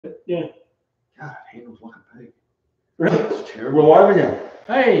Yeah. God, it handles like a pig. Really? It's terrible. We're live again.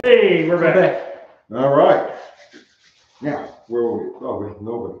 Hey, we're back. All right. Now, where were we? Oh, wait,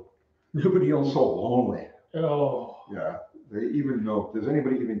 nobody. Nobody on. So lonely. Oh. Yeah. They even know. Does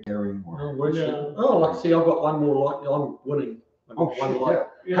anybody even care anymore? Oh, where's Yeah. the- oh, like, see, I've got one more like. I'm winning. I've got Oh, one shit, like.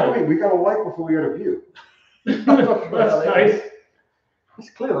 yeah. How do we got a like before we got a view? That's nice.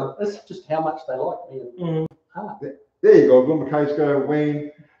 It's clever. That's just how much they like me. Mm. There you go. Bill McKayska,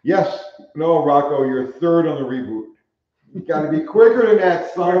 Wayne. Yes. No, Rocco, you're third on the reboot. You got to be quicker than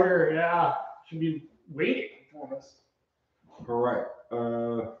that, son. Sucker, yeah. Should be waiting for us. All right.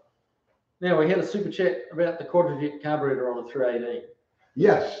 Now, we had a super chat about the quadrijet carburetor on a 318.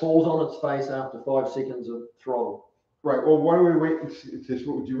 Yes. Falls on its face after 5 seconds of throttle. Right. Well, why don't we wait? Do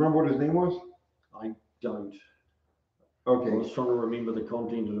you remember what his name was? I don't. Okay. I was trying to remember the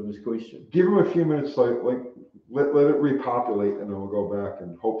content of his question. Give him a few minutes, let it repopulate, and then we'll go back,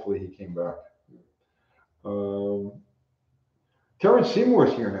 and hopefully he came back. Terrence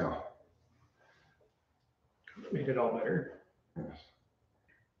Seymour's here now. Made it all better. Yes.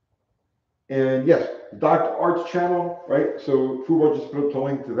 And yes, Dr. Art's channel, right? So Fubo just put up the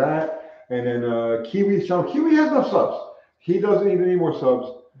link to that, and then Kiwi's channel. Kiwi has no subs. He doesn't need any more subs.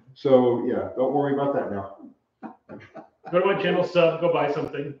 So yeah, don't worry about that now. Go to my channel, sub, go buy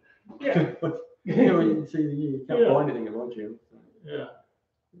something. Yeah. You can't buy anything at my channel. Yeah.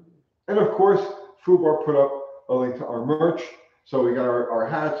 And of course, Fubo put up a link to our merch. So we got our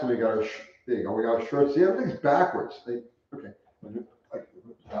hats, and we got our there you go, we got our shirts. See, everything's backwards. Okay, like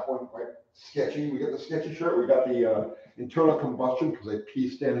that one, right? Sketchy. We got the sketchy shirt. We got the internal combustion because I pee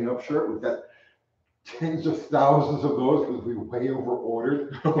standing up shirt. We've got tens of thousands of those because we way over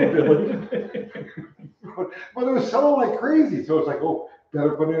ordered. But it was selling like crazy. So it's like, oh,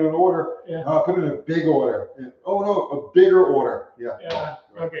 better put in an order. Yeah. Put in a big order. And, oh no, a bigger order. Yeah. Yeah.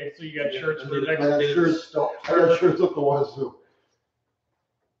 Okay, so you got shirts for And next. I got shirts. I got shirts up the wazoo.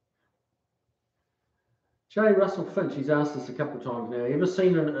 Jay Russell Finch, he's asked us a couple of times now. You ever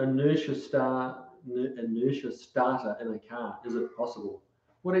seen an inertia starter in a car? Is it possible?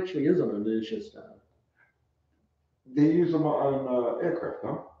 What actually is an inertia starter? They use them on aircraft,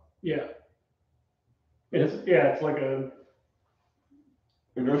 no? Yeah. It's like a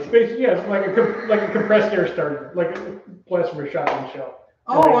Inertia. basically, yeah, it's like a compressed air starter, like a plasma shotgun shell.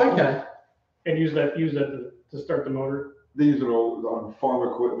 Oh, okay. And use that to start the motor. They use it on farm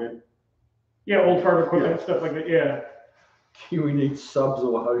equipment. Yeah, old farm equipment, stuff like that. Yeah. We need subs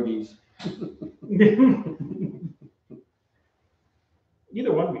or hoagies.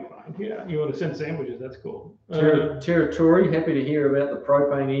 Either one would be fine. Yeah, you want to send sandwiches? That's cool. Territory, happy to hear about the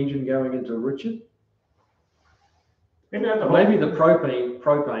propane engine going into Richard. Maybe not the whole, Maybe the propane,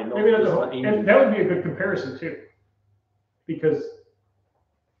 not maybe not just the whole, the and engine. that would be a good comparison too, because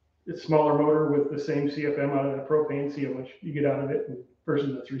it's smaller motor with the same CFM out of the propane. See how much you get out of it versus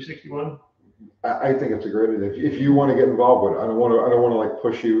the 361. I think it's a great idea. If you want to get involved with it, I don't want to like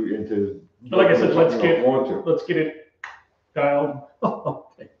push you into. But like I said, let's get it dialed.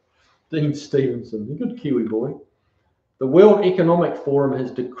 Okay. Dean Stevenson, a good Kiwi boy. The World Economic Forum has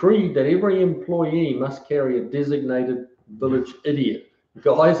decreed that every employee must carry a designated village idiot.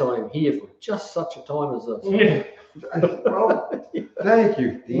 Guys, I am here for just such a time as this. Yeah. Well, thank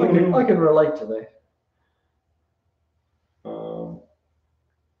you, Dean. I can relate to that.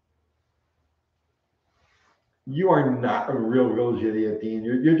 You are not a real village idiot, Dean.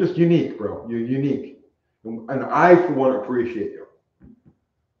 You're just unique, bro. You're unique, and I, for one, appreciate you.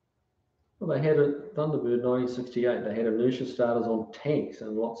 Well, they had a Thunderbird 1968. They had inertia starters on tanks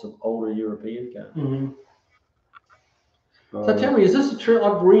and lots of older European cars. Mm-hmm. So tell me, is this true?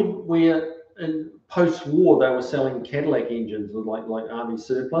 I've read where in post-war they were selling Cadillac engines like Army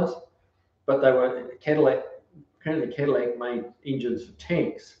surplus, but they were Cadillac made engines for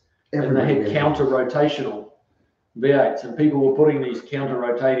tanks, and they had counter-rotational V8s, and people were putting these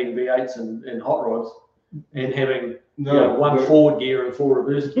counter-rotating V8s in hot rods and having one forward gear and 4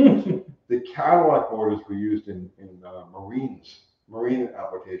 reverse gears. The Cadillac motors were used in marine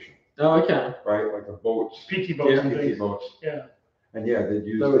application. Oh, okay. Right, like the boats. PT boats. Yeah, and PT things. boats. Yeah. And yeah, they'd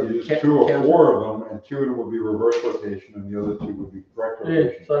use 2 So or 4 of them, and 2 of them would be reverse rotation, and the other 2 would be direct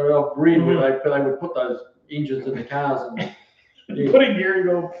rotation. Yeah, so I've read where they would put those engines in the cars and Put a gear and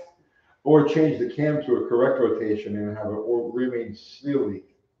go. Or change the cam to a correct rotation and have it or remain steely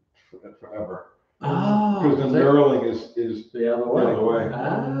forever. Because the knurling is the other way. The other way.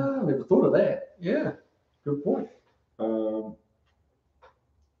 I never thought of that. Yeah, good point.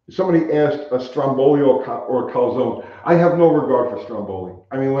 Somebody asked a Stromboli or a calzone. I have no regard for Stromboli.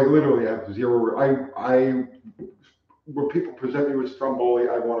 I mean, like literally, I have zero. I when people present me with stromboli,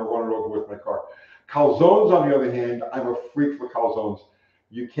 I want to run it over with my car. Calzones, on the other hand, I'm a freak for calzones.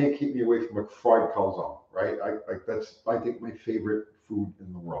 You can't keep me away from a fried calzone, right? That's, I think, my favorite food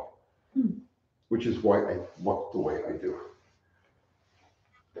in the world, which is why I look the way I do.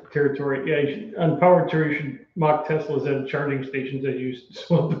 Territory, yeah, on Power Tour, you should mock Teslas at charging stations that you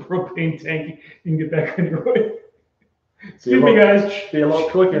swell the propane tank and get back on your way. Excuse me, guys. Be a lot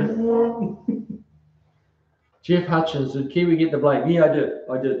quicker. Jeff Hutchins, did Kiwi get the blame? Yeah, I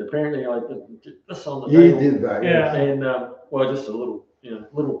did. Apparently, I did this on the He table. did that, Yeah. And well, just a little,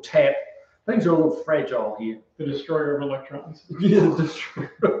 little tap. Things are a little fragile here. The destroyer of electrons. Yeah,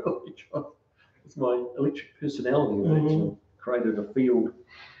 destroyer of electrons. It's my electric personality that actually created a field.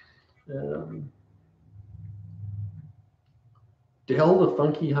 Dell the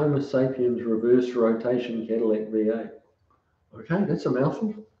funky Homo sapiens reverse rotation Cadillac V8. Okay, that's a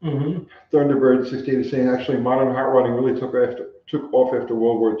mouthful. Thunderbird 16 is saying, actually, modern hot rodding really took off after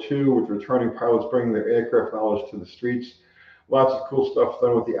World War II, with returning pilots bringing their aircraft knowledge to the streets. Lots of cool stuff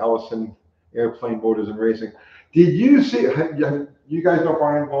done with the Allison airplane motors and racing. Did you see, you guys know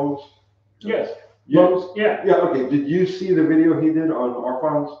Brian Lowe's? Yes. Yeah. Lowe's, yeah. Yeah, okay. Did you see the video he did on our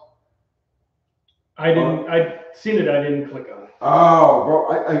phones? I didn't, I'd seen it, I didn't click on it. Oh,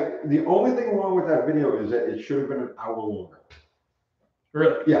 bro, the only thing wrong with that video is that it should have been an hour longer.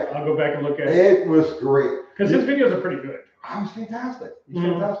 Really? Yeah. I'll go back and look at it. It was great. Because his videos are pretty good. Oh, it was fantastic. He's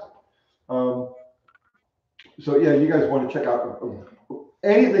fantastic. So yeah, you guys want to check out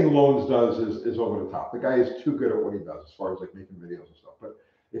anything Loans does is over the top. The guy is too good at what he does as far as like making videos and stuff. But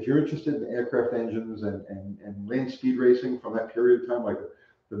if you're interested in aircraft engines and land speed racing from that period of time, like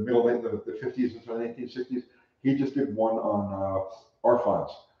the middle end of the 50s into the 1960s, he just did one on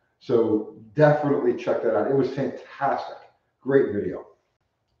Arfons. So definitely check that out. It was fantastic. Great video.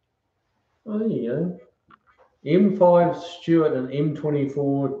 Oh, there you go. M5 Stewart and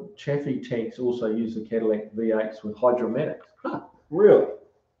M24 Chaffee tanks also use the Cadillac V8s with hydromatics. Huh. Really?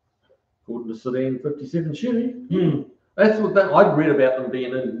 According to Sedan 57 Chevy. That's what I'd read about them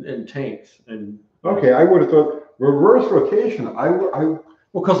being in tanks. And Okay, I would have thought reverse rotation.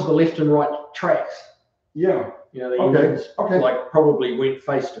 because of the left and right tracks. Yeah. The engines Okay. like probably went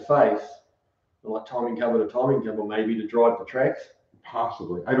face to face, like timing cover to timing cover, maybe to drive the tracks.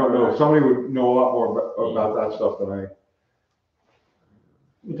 Possibly. I don't know. Somebody would know a lot more about that stuff than I.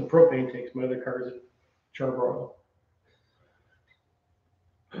 With the propane tanks, my other car is a Charbroil.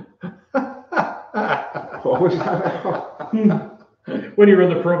 What was that? When you run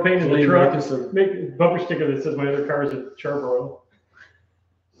the propane in the Lee truck, Mickelson. make a bumper sticker that says my other car is a Charbroil.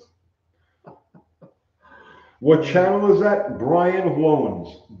 What channel is that? Brian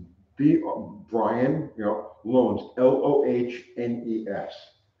Loans. Brian, Loans. Lohnes.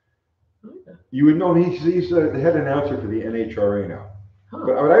 Okay. You would know he's the head announcer for the NHRA now. Huh.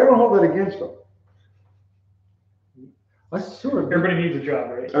 But I don't hold that against him. Everybody needs a job,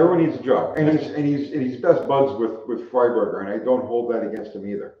 right? Everyone needs a job, and he's best buds with Freiberger, and I don't hold that against him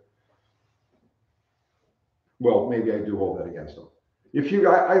either. Well, maybe I do hold that against him.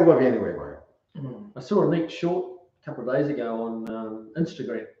 I love you anyway, Brian. I saw a neat short a couple of days ago on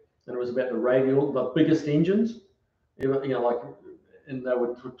Instagram, and it was about the biggest engines. And they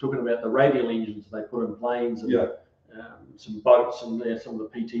were talking about the radial engines they put in planes and some boats and some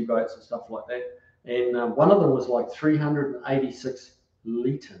of the PT boats and stuff like that. And one of them was like 386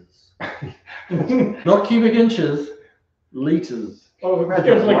 liters, not cubic inches, liters. Oh, it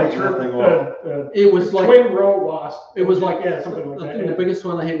was like It was like twin row wasp. It was like something like that. The biggest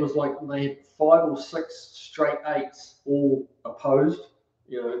one they had was like they had 5 or 6 straight 8s all opposed,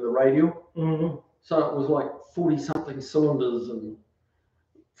 in the radial. So it was like 40 something cylinders and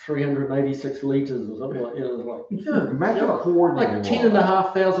 386 liters or something like that. It was like Imagine coordinating like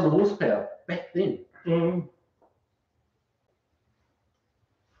 10,500 horsepower back then.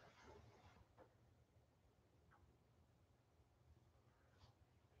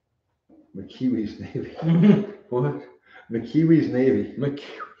 McKeewee's Navy. What? McKeewee's Navy.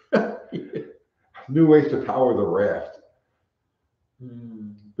 New ways to power the raft.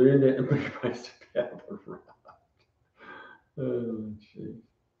 Burned out and ways to power the raft. Oh, jeez.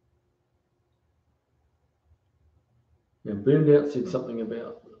 Yeah, Burned Out said something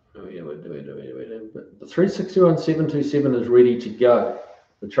about, but the 361-727 is ready to go.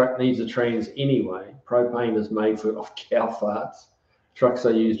 The truck needs a trans anyway. Propane is made for cow farts. Trucks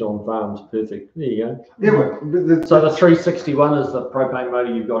are used on farms. Perfect. There you go. Yeah, but So the 361 is the propane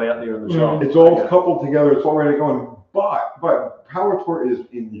motor you've got out there in the shop. it's all coupled together. It's all ready to go. But Power Tour is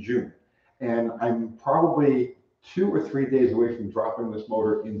in June, and I'm probably 2 or 3 days away from dropping this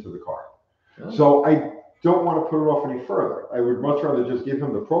motor into the car. Oh. So don't want to put it off any further. I would much rather just give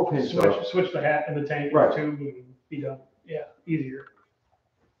him the propane stuff. Switch the hat and the tank and Right. the tube and be done. Yeah, easier.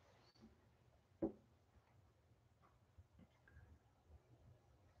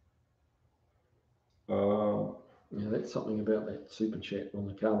 Yeah, that's something about that super chat on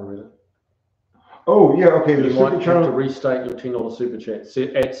the carburetor. Oh yeah, okay. The You might super have to channel. restate your $10 super chat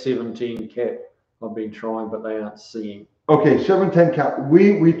at 17 cap. I've been trying, but they aren't seeing. Okay, 710 cap.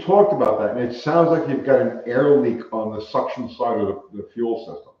 We talked about that, and it sounds like you've got an air leak on the suction side of the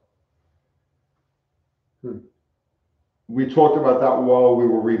fuel system. We talked about that while we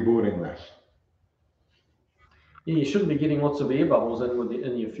were rebooting this. Yeah, you shouldn't be getting lots of air bubbles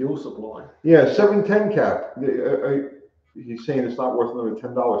in your fuel supply. Yeah, 710 cap. He's saying it's not worth another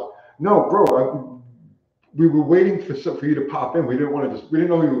 $10. No, bro. We were waiting for you to pop in. We didn't want to we didn't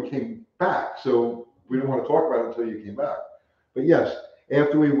know you came back, so we didn't want to talk about it until you came back. But yes,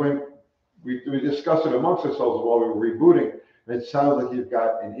 after we went, we discussed it amongst ourselves while we were rebooting, and it sounds like you've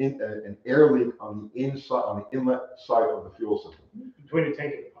got an air leak on the inside, on the inlet side of the fuel system. Between the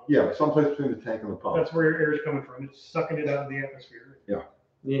tank and the pump. Yeah, someplace between the tank and the pump. That's where your air is coming from. It's sucking it out of the atmosphere. Yeah.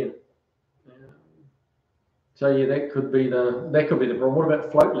 So yeah, that could be the problem. What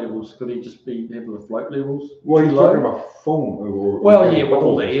about float levels? Could he just be having the float levels? Well, he's low? talking about foam. Well, yeah, with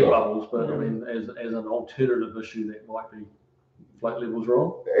all the air stuff. bubbles, but I mean, as an alternative issue, that might be float levels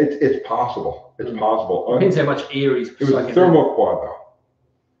wrong. It's possible. It's possible. Depends how much air he's It was a sucking in. thermoquad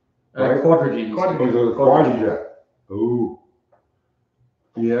though. Right? Quadrijet. It was a quadrijet. Ooh.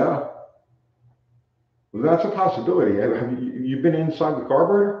 Yeah. Well, that's a possibility. Have you been inside the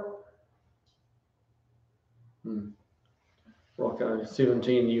carburetor? Rocco,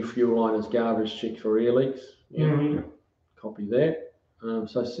 17 new fuel liners garbage check for air leaks. Yeah, Mm-hmm. copy that.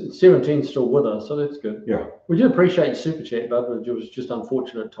 So 17's still with us, so that's good. Yeah. We do appreciate your super chat, bud, but it was just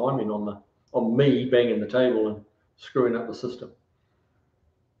unfortunate timing on me banging the table and screwing up the system.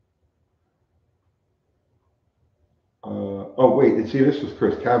 Oh wait, and see, this was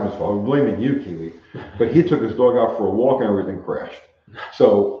Chris Cabin's fault. I'm blaming you, Kiwi, but he took his dog out for a walk and everything crashed.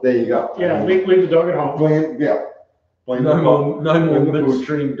 So there you go. Yeah, leave the dog at home. Blame No more blame the food.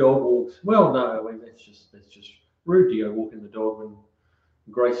 midstream dog walks. Well, no, I mean, that's just rude to go walking the dog when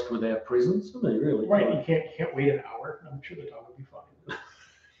graced with our presence. I mean, really. Right, you can't wait an hour. I'm sure the dog will be fine.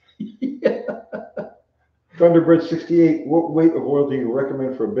 Yeah. Thunderbird 68. What weight of oil do you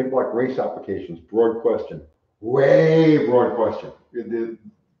recommend for big block race applications? Broad question. Way broad question.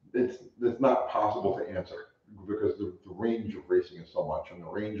 It's not possible to answer because the range of racing is so much, and the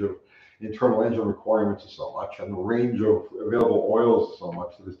range of internal engine requirements is so much, and the range of available oils is so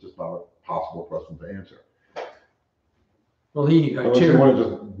much that it's just not a possible question to answer. Well, here you go. Unless you want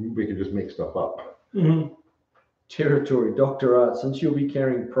to we can just make stuff up. Mm-hmm. Territory, Dr. Art, since you'll be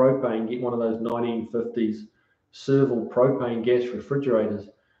carrying propane, get one of those 1950s Serval propane gas refrigerators,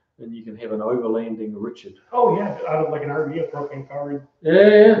 and you can have an overlanding Richard. Oh yeah, out of like an RV, a propane powered. Yeah.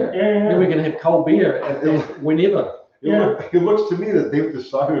 Yeah. Then we can have cold beer whenever. It looks to me that they've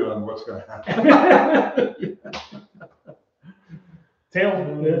decided on what's going to happen.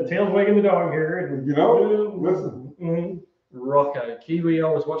 Tail's wagging the dog here. And, Listen. Mm-hmm. Rocco, Kiwi, I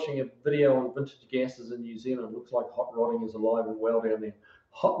was watching a video on vintage gases in New Zealand. Looks like hot rodding is alive and well down there.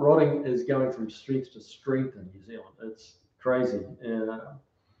 Hot rodding is going from strength to strength in New Zealand. It's crazy. They're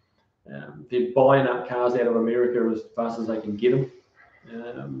buying up cars out of America as fast as they can get them.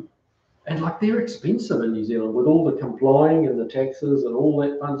 And like they're expensive in New Zealand with all the complying and the taxes and all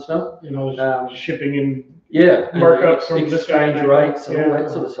that fun stuff. Shipping and markups from this exchange guy, rates and all yeah.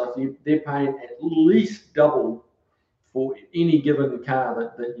 that sort of stuff. They're paying at least double for any given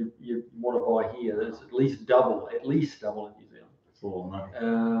car that you want to buy here. It's at least double in New Zealand. It's a little money.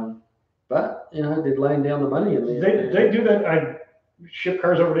 But they're laying down the money, and they do that. I shipped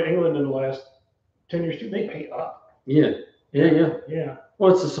cars over to England in the last 10 years too. They pay up. Yeah.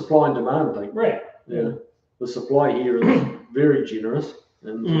 Well, it's a supply and demand thing. Right. Yeah. The supply here is very generous,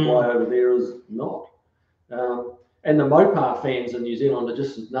 and the supply over there is not. And the Mopar fans in New Zealand are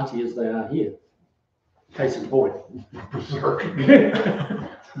just as nutty as they are here. Case in point.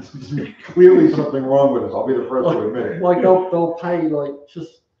 Clearly something wrong with us. I'll be the first to admit it. Like they'll pay like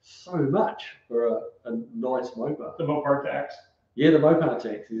just so much for a nice Mopar. The Mopar tax. Yeah, the Mopar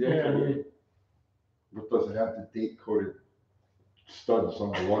tax, exactly. Yeah. But does it have the date-coded studs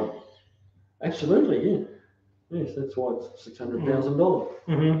on the one? Absolutely, yeah. Yes, that's why it's $600,000.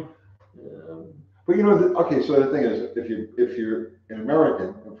 Mm-hmm. But okay. So the thing is, if you're an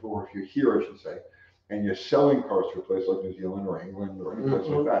American, or if you're here, I should say, and you're selling cars to a place like New Zealand or England or any place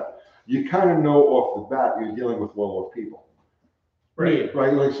like that, you kind of know off the bat you're dealing with well-off people. Right.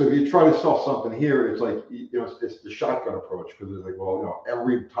 Right, like, so if you try to sell something here, it's like, it's the shotgun approach, because it's like, well,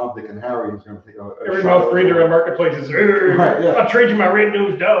 every Tom, Dick, and Harry is gonna take a Every shot mouth at breather it. in marketplaces. Right, yeah. I'll trade you my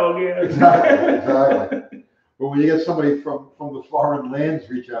red-nosed dog. Yeah. Exactly. But when you get somebody from the foreign lands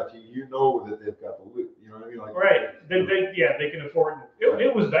reach out to you, you know that they've got the loot, you know what I mean? Like, Right. They can afford it.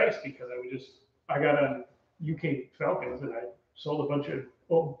 It was nice because I got on UK Falcons and I sold a bunch of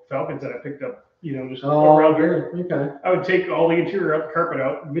old Falcons that I picked up, just around here. Okay. I would take all the interior out, the carpet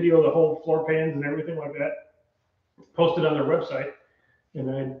out, video the whole floor pans and everything like that, post it on their website, and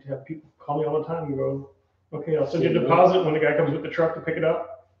I'd have people call me all the time and go, okay, I'll send you a deposit when the guy comes with the truck to pick it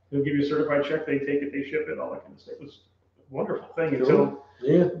up. They'll give you a certified check, they take it, they ship it, all that kind of stuff. It was a wonderful thing until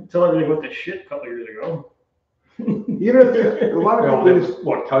everything went to shit a couple of years ago. a lot of people used,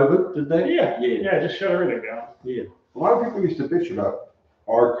 What, COVID, did they? Yeah, just shut everything down. Yeah. a lot of people used to bitch about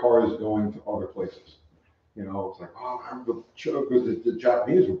our cars going to other places. It's like, because the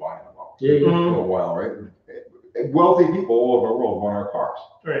Japanese were buying them up Yeah. for a while, right? And wealthy people all over the world want our cars.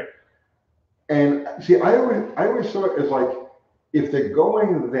 Right. And see, I always saw it as like, if they're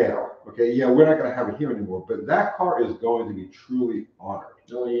going there, okay, yeah, we're not going to have it here anymore, but that car is going to be truly honored.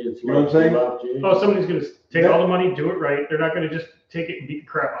 Oh, yeah, it's You know what I'm saying? loved, yeah. Oh, somebody's going to take all the money, do it right. They're not going to just take it and beat the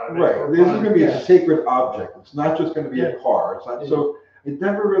crap out of it. Right. This is going to be a sacred object. It's not just going to be a car. It's not, so it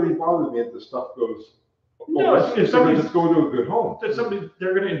never really bothered me if the stuff goes. No, if somebody's just go to a good home. They're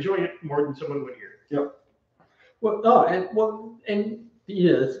going to enjoy it more than someone would here. Yep.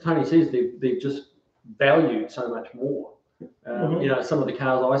 As Tony says, they've just valued so much more. Some of the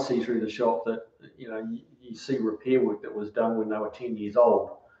cars I see through the shop that you see repair work that was done when they were 10 years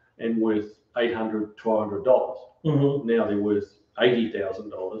old and worth $800, $1,200. Mm-hmm. Now they're worth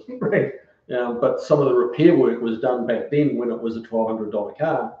 $80,000. Right. But some of the repair work was done back then when it was a $1,200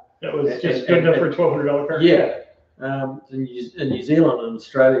 car. That was just good enough for a $1,200 car. Yeah. In New Zealand and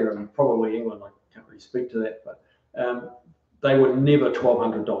Australia and probably England, I can't really speak to that, but they were never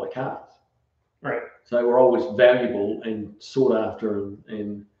 $1,200 cars. Right. So they were always valuable and sought after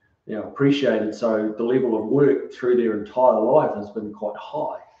and appreciated. So the level of work through their entire life has been quite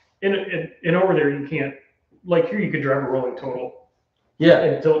high. And over there, you can't, like here, you could drive a rolling total. Yeah.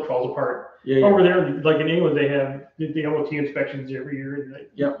 Until it falls apart. Yeah. Over there, like in England, they have the MOT inspections every year. And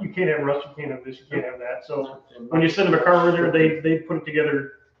you can't have rust, you can't have this, you can't have that. So when you send them a car over there, they put it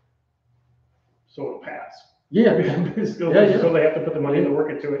together so it'll pass. Yeah. So they have to put the money in to work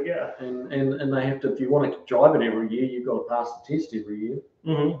into it. Yeah. And they have to, if you want to drive it every year, you've got to pass the test every year.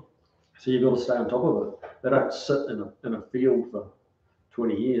 Mm-hmm. So you've got to stay on top of it. They don't sit in a field for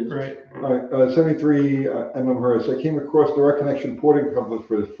 20 years. Right. All right, 73 Hertz. I came across direct connection porting templates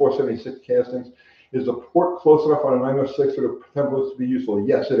for the 476 castings. Is the port close enough on a 906 for the templates to be useful?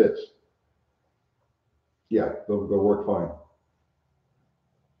 Yes, it is. Yeah, they'll work fine.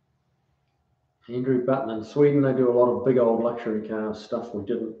 Andrew Button in Sweden, they do a lot of big old luxury car stuff we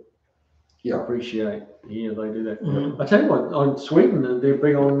didn't appreciate. Yeah, they do that. Mm-hmm. I tell you what, on Sweden, they're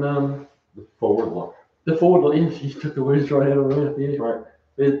big on The forward look. the forward look. Yeah, you took the words right out of my mouth. Yeah. Right.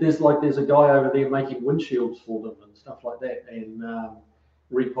 There's a guy over there making windshields for them and stuff like that, and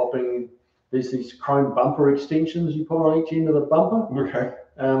repopping. There's these chrome bumper extensions you put on each end of the bumper. Okay.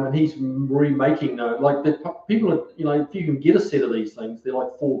 And he's remaking those. Like people are, if you can get a set of these things, they're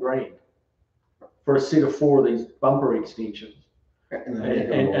like $4,000 for a set of 4 of these bumper extensions, and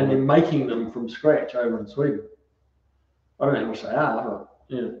they're making them from scratch over in Sweden. I don't know how much they are,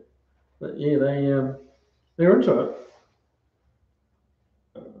 but they're into it.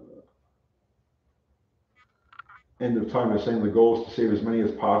 End of time is saying the goal is to save as many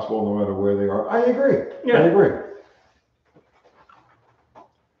as possible, no matter where they are. I agree. Yeah. I agree.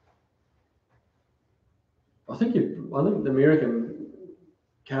 I think the American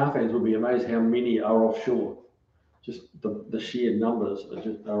car fans would be amazed how many are offshore. Just the sheer numbers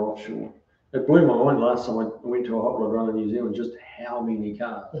are offshore. It blew my mind last time I went to a hot rod run in New Zealand, just how many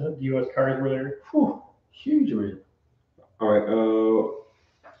cars. U.S. cars were there. Whew, huge amount. All right.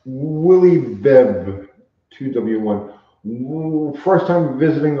 Willie Bebb, 2W1. First time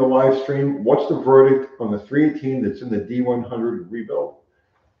visiting the live stream. What's the verdict on the 318 that's in the D100 rebuild?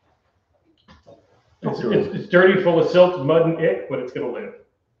 It's dirty, full of silt, mud, and ick, but it's going to live.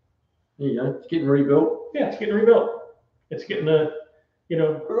 There you go. It's getting rebuilt. Yeah, it's getting rebuilt. It's getting Well,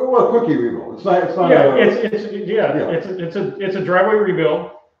 a quickie rebuild. It's not. It's a driveway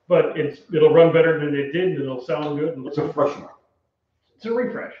rebuild, but it'll run better than it did, and it'll sound good. And It's a freshener. It's a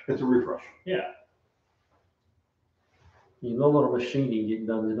refresh. It's a refresh. Yeah. Not a lot of machining getting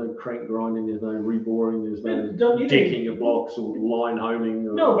done. There's no crank grinding. There's no reboring. There's no decking of blocks or line homing.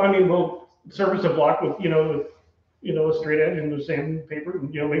 No, I mean, we'll service a block with a straight edge and the sandpaper,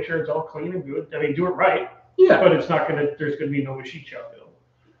 and make sure it's all clean and good. I mean, do it right, Yeah. but it's not there's gonna be no machine shop bill.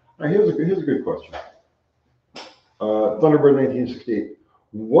 Now, here's a good question. Thunderbird 1968.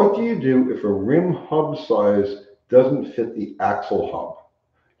 What do you do if a rim hub size doesn't fit the axle hub?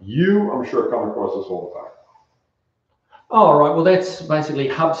 I'm sure, come across this all the time. Oh, right. Well, that's basically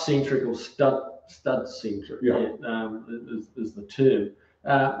hub centric or stud centric. Yeah. Is the term.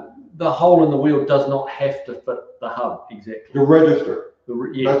 The hole in the wheel does not have to fit the hub exactly. The register.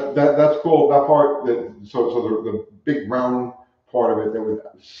 Yeah. That's called that part. So the big round part of it that would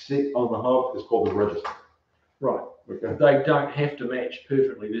sit on the hub is called the register. Right. Okay. They don't have to match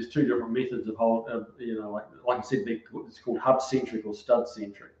perfectly. There's two different methods of hole. Like I said, it's called hub centric or stud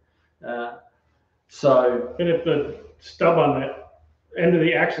centric. So. And if the stub on that end of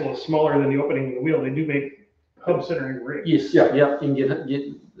the axle is smaller than the opening of the wheel, they do make hub centering rings. Yes. Yeah. Yep. You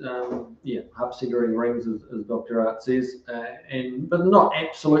can get hub centering rings, as Dr. Art says, but not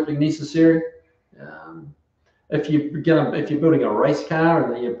absolutely necessary. If you're building a race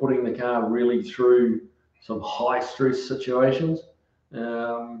car and you're putting the car really through some high stress situations, they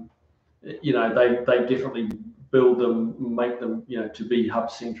definitely build them, make them, to be hub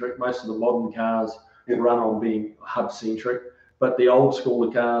centric. Most of the modern cars run on being hub centric, but the old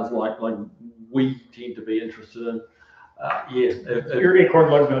school cars like we tend to be interested in, your acorn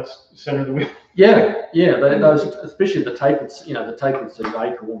lug nuts center the wheel. Those, especially the tapered seat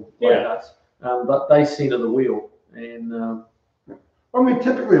acorn lug nuts, but they center the wheel. And I mean,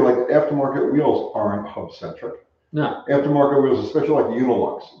 typically, like aftermarket wheels aren't hub centric. No. Aftermarket wheels, especially like the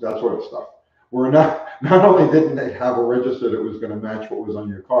Uniluxe, that sort of stuff. Where not only didn't they have a register that was going to match what was on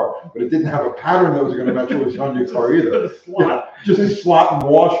your car, but it didn't have a pattern that was going to match what was on your car either. Just a slot and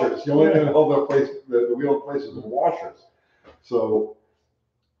washers. The only thing that held the wheel in place is the washers. So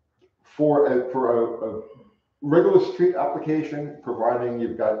for a regular street application, providing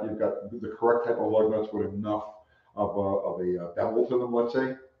you've got the correct type of lug nuts with enough of a bevel to them, let's say.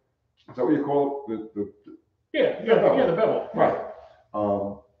 Is that what you call it? The bevel. Right.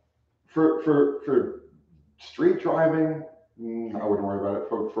 For street driving, I wouldn't worry about it.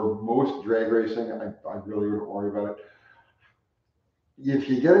 For most drag racing, I really wouldn't worry about it. If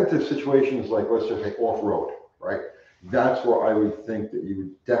you get into situations like, let's just say off-road, right? That's where I would think that you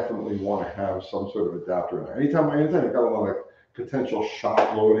would definitely want to have some sort of adapter in there. Anytime you've got a lot of potential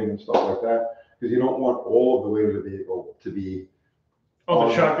shock loading and stuff like that, because you don't want all of the weight of the vehicle to be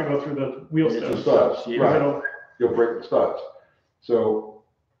the shock to go through the wheel studs. Right. You'll break the studs. So,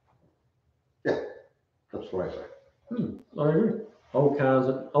 yeah, that's what I say. I agree. Old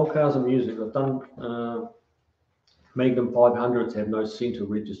cars and music. I've done Magnum 500s have no center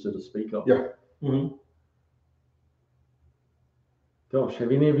register to speak of. Yeah. Mm-hmm. Gosh,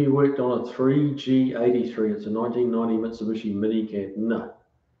 have any of you worked on a 3G83? It's a 1990 Mitsubishi Mini Cab. No.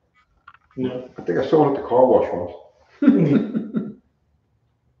 I think I saw it at the car wash once.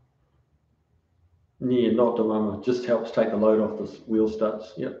 Yeah, not the moment. Just helps take the load off the wheel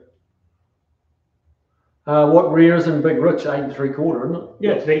studs. Yep. What rear is in Big Rich? 8 3/4, isn't it?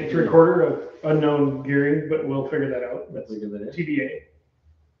 Yeah, it's 8 3/4 of unknown gearing, but we'll figure that out. That's figure that out. TBA.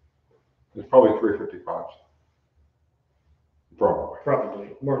 It's probably 355s. Probably,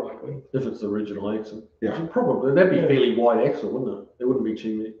 more likely. If it's the original axle. Yeah. Probably. That'd be fairly wide axle, wouldn't it? It wouldn't be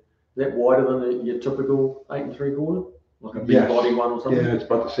too many. Is that wider than your typical 8 3/4? Like a big body one or something? Yeah, it's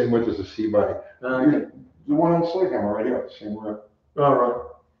about the same width as a C body. Okay. The one on Sledgehammer right here, same width. All right.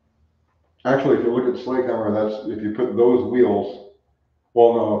 Actually, if you look at Sledgehammer, that's if you put those wheels.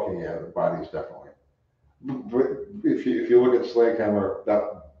 Well, no, okay, yeah, the body's definitely. But if you look at Sledgehammer, that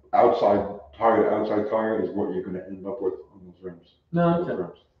outside tire is what you're going to end up with on those rims. No, okay.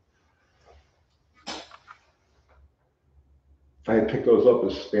 I had picked those up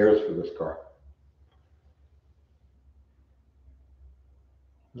as spares for this car.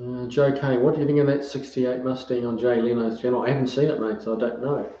 Joe K, what do you think of that 68 Mustang on Jay Leno's channel? I haven't seen it, mate, so I don't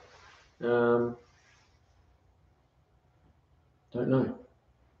know. Don't know.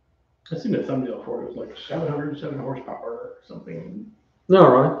 I seen a thumbnail for it. It was like 707 horsepower or something. No,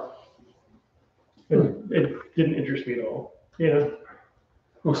 right. It didn't interest me at all. Yeah.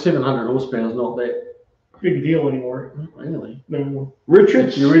 Well, 700 horsepower is not that big deal anymore. Not really. No.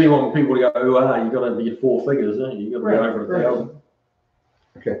 Richards. You really want people to go, you got to be 4 figures, don't you? You got to be over 1,000.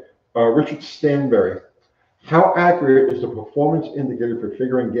 Okay. Richard Stanberry. How accurate is the performance indicator for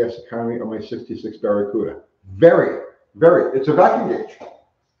figuring gas economy on my 66 Barracuda? Very, very. It's a vacuum gauge.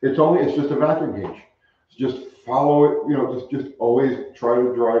 It's just a vacuum gauge. Just follow it. Just always try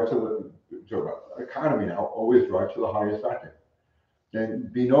to drive to the economy now. Always drive to the highest vacuum.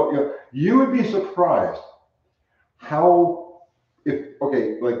 And you would be surprised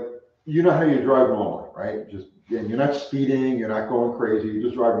like, you know how you drive normally, right? And you're not speeding, you're not going crazy, you're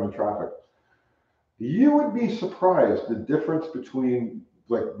just driving in traffic. You would be surprised the difference between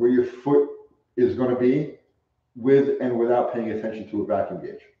like where your foot is going to be with and without paying attention to a vacuum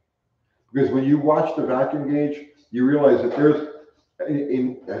gauge. Because when you watch the vacuum gauge, you realize that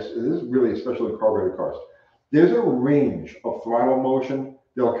this is really especially in carbureted cars, there's a range of throttle motion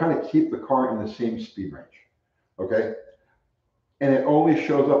that'll kind of keep the car in the same speed range, okay? And it only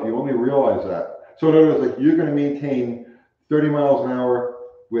shows up, you only realize that. So in other words, like you're going to maintain 30 miles an hour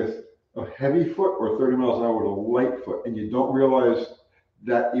with a heavy foot or 30 miles an hour with a light foot, and you don't realize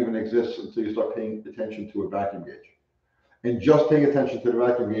that even exists until you start paying attention to a vacuum gauge. And just paying attention to the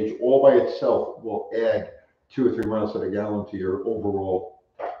vacuum gauge all by itself will add 2 or 3 miles to the gallon to your overall.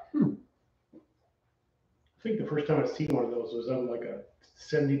 I think the first time I've seen one of those was on like a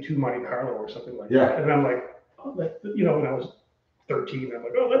 72 Monte Carlo or something like that. And I'm like, oh, that, when I was 13, I'm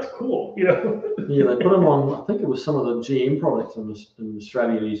like, oh, that's cool, Yeah, they put them on, I think it was some of the GM products in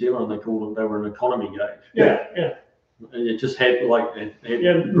Australia and New Zealand, they called them, they were an economy gauge. Yeah. And it just had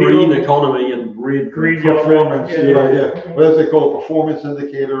green economy and red green performance. Yeah. What does they call it? Performance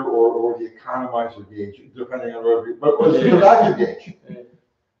indicator or the economizer gauge, depending on whatever. But it's the vacuum gauge.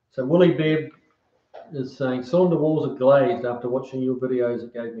 So Willie Bebb is saying, cylinder walls are glazed. After watching your videos,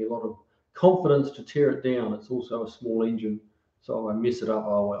 it gave me a lot of confidence to tear it down. It's also a small engine, so I mess it up.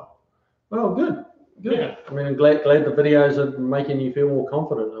 Oh well. Well, good. Yeah. I mean, I'm glad the videos are making you feel more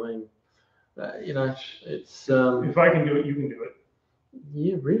confident. I mean, it's. If I can do it, you can do it.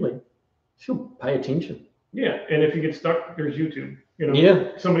 Yeah, really. She'll pay attention. Yeah, and if you get stuck, there's YouTube.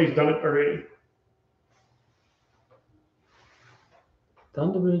 Yeah. Somebody's done it already.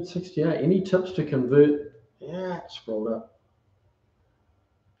 Thunderbird 68. Any tips to convert? Yeah, scrolled up.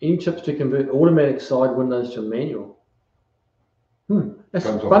 Any tips to convert automatic side windows to manual? That's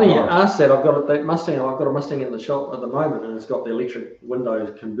funny you asked that. I've got a Mustang in the shop at the moment, and it's got the electric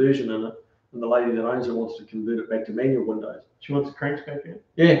windows conversion in it. And the lady that owns it wants to convert it back to manual windows. She wants the cranks back in?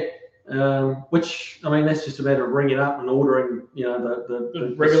 Yeah. Which, I mean, that's just a matter of ringing up and ordering,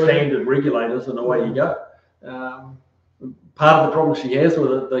 the standard regulators, and away you go. Part of the problem she has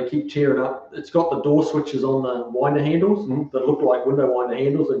with it, they keep tearing up. It's got the door switches on the winder handles that look like window winder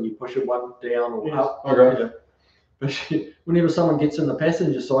handles, and you push it one down or up. Okay. But whenever someone gets in the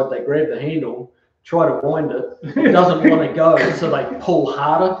passenger side, they grab the handle, try to wind it. It doesn't want to go, so they pull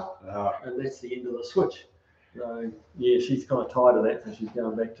harder. And that's the end of the switch. So yeah, she's kind of tired of that, so she's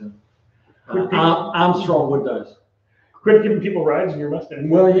going back to Armstrong windows. Quit giving people rides in your Mustang.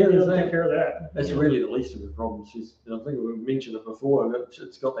 Well, yeah, take care of that. That's really the least of the problem. I think we mentioned it before.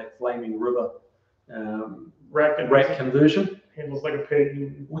 It's got that Flaming River rack conversion. Handles like a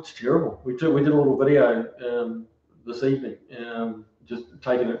pig. What's terrible? We did a little video this evening, just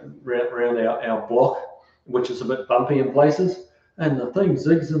taking it around our block, which is a bit bumpy in places. And the thing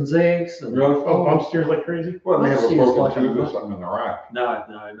zigs and zags. And bump steers like crazy. Well, they have a broken tube or something in the rack. No.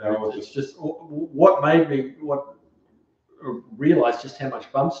 It's just what made me realize just how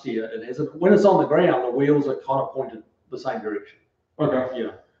much bump steer it has. When it's on the ground, the wheels are kind of pointed the same direction. Okay.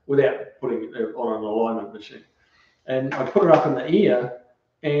 Without putting it on an alignment machine. And I put it up in the air,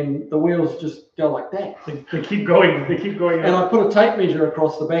 and the wheels just go like that. They keep going. They keep going. And I put a tape measure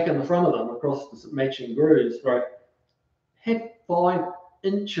across the back and the front of them, across the matching grooves. Right. Had 5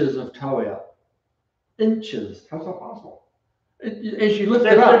 inches of toe out. Inches. How's that possible? As you lift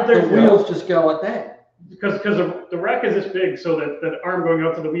it up, the wheels just go like that. Because the rack is this big, so that arm going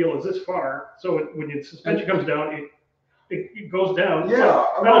out to the wheel is this far. So when the suspension comes down, it goes down. Yeah,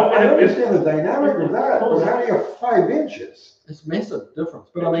 I understand the dynamic of that. But how do you have 5 inches? It's massive difference.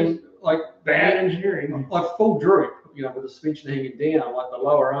 But I mean, like bad engineering. Like full droop, with the suspension hanging down, like the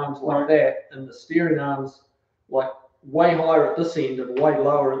lower arms like that, and the steering arms like way higher at this end and way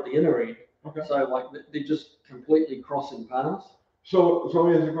lower at the inner end. Okay. So like they're just completely crossing paths. So let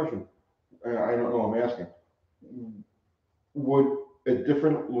me ask you a question. I don't know. I'm asking. Would a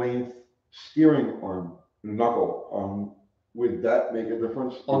different length steering arm knuckle would that make a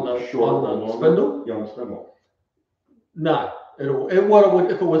difference on the spindle? Yeah, on the spindle. No, it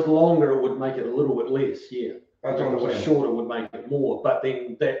would if it was longer, it would make it a little bit less. Yeah. That's what I'm saying. If it was shorter, it would make it more. But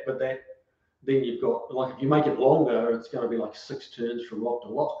then you've got, like, if you make it longer, it's going to be like 6 turns from lock to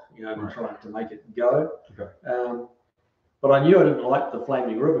lock, trying to make it go. Okay. But I knew I didn't like the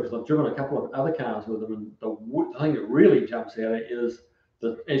Flaming River because I've driven a couple of other cars with them, and the thing that really jumps out is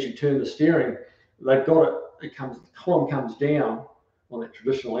that as you turn the steering, they've got it. The column comes down on that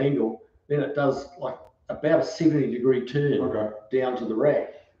traditional angle, then it does like about a 70-degree turn down to the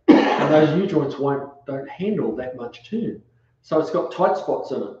rack, and those U joints don't handle that much turn. So it's got tight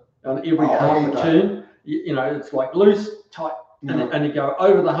spots in it. And every Oh, I half hate a that. turn, you know, it's like loose, tight, Yeah. and you go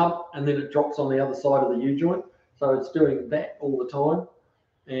over the hump, and then it drops on the other side of the U-joint. So it's doing that all the time.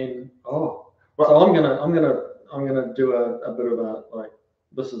 And so I'm gonna do a bit of a, like,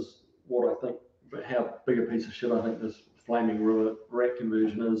 this is what I think, but how big a piece of shit I think this flaming river rack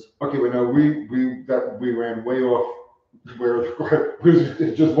conversion is. Okay, but no, we ran way off where it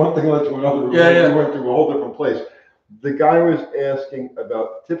was just one thing led to another. We went through a whole different place. The guy was asking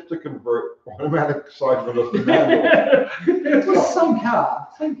about tips to convert automatic side windows to manual. It's same car.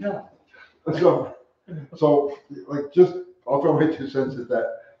 So like, just I'll throw my 2 cents at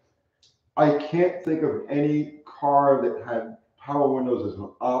that. I can't think of any car that had power windows as an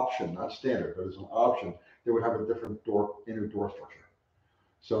option, not standard, but as an option, that would have a different inner door structure.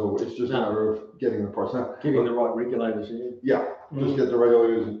 So it's just a matter of getting the parts. Now, getting the right regulators in. Yeah, just get the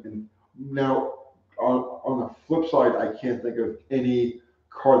regulators. And now, on the flip side, I can't think of any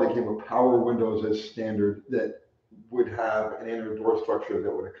car that came with power windows as standard that would have an inner door structure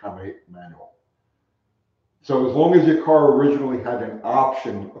that would accommodate manual. So as long as your car originally had an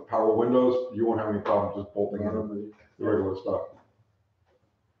option of power windows, you won't have any problems just bolting in the regular stuff.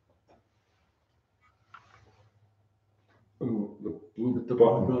 Ooh, the blue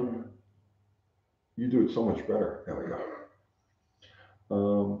button. You do it so much better. There we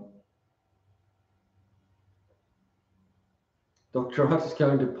go. Dr. Hart is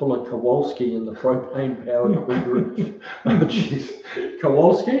going to pull a Kowalski in the propane-powered beverage. Oh, jeez.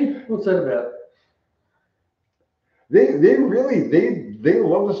 Kowalski? What's that about? They really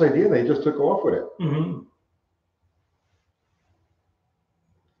love this idea. They just took off with it. Mm-hmm.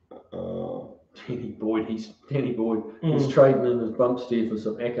 Danny Boyd. He's trading in his bump steer for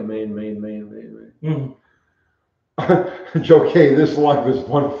some Ackerman, man. Joe K, this life is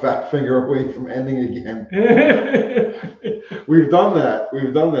one fat finger away from ending again. We've done that.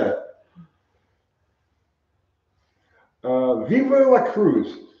 Viva la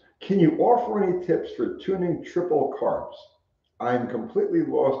Cruz. Can you offer any tips for tuning triple carbs? I'm completely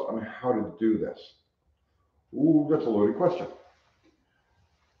lost on how to do this. Ooh, that's a loaded question.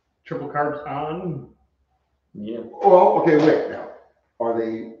 Triple carbs on? Yeah. Well, okay, wait now. Are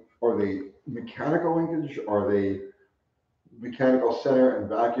they mechanical linkage? Are they mechanical center and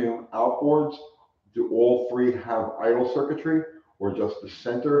vacuum outboards? Do all 3 have idle circuitry, or just the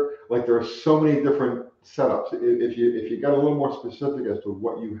center? Like, there are so many different setups. If you got a little more specific as to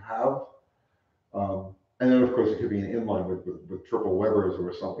what you have, and then of course it could be an inline with triple Webers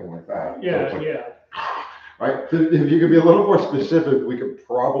or something like that. Yeah, so yeah. Right. If you could be a little more specific, we could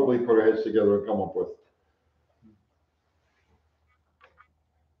probably put our heads together and come up with.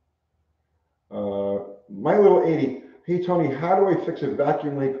 My little 80. Hey Tony, how do I fix a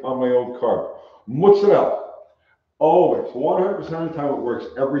vacuum leak on my old car? Mutz it out. Always, 100% of the time it works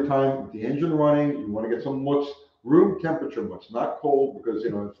every time. With the engine running, you want to get some mutz, room temperature mutz, not cold, because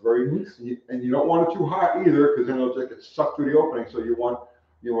it's very, and you don't want it too hot either, because then it'll just get sucked through the opening. So you want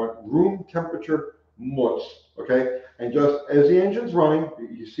room temperature mutz, okay? And just as the engine's running,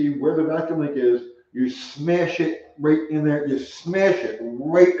 you see where the vacuum leak is, you smash it right in there. You smash it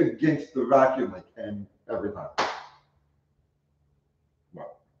right against the vacuum leak, and every time.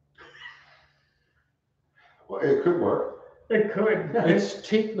 Well, it could work. It could. It's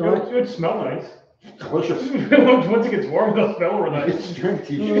cheap, though. It would smell nice. Delicious. Once it gets warm, it'll smell real nice. It's strength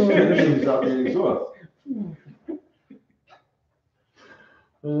teaching out the exhaust.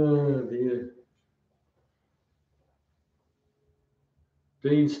 Oh dear.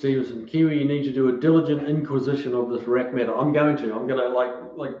 Dean Stevenson, Kiwi, you need to do a diligent inquisition of this rack matter. I'm gonna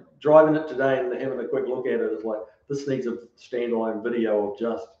like driving it today and having a quick look at it. Is like, this needs a standalone video of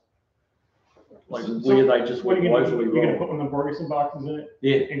just like where they just what are you woefully gonna do? You're gonna wrong. put one of the Borgeson boxes in it?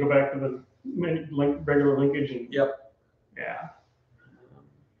 Yeah. And go back to the regular linkage and Yep. Yeah.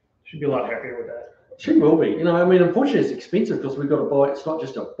 Should be a lot happier with that. She will be. I mean, unfortunately, it's expensive because we've got to buy. It's not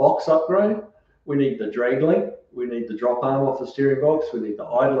just a box upgrade. We need the drag link. We need the drop arm off the steering box. We need the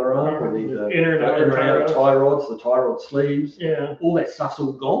idler arm. We need the inner and outer tie rods, the tie rod sleeves. Yeah. All that stuff's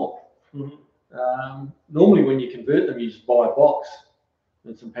all gone. Mm-hmm. Normally, when you convert them, you just buy a box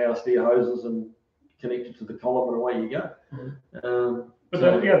and some power steer hoses and connect it to the column, and away you go. Mm-hmm. But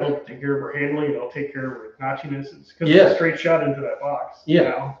they'll take care of her handling. They'll take care of her notchiness. It's because it's a straight shot into that box.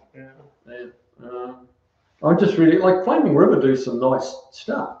 Yeah. I'm just really like Flaming River do some nice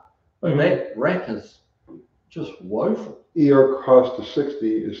stuff, but that rack is just woeful. ER Costa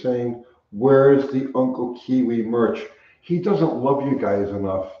 60 is saying, "Where's the Uncle Kiwi merch? He doesn't love you guys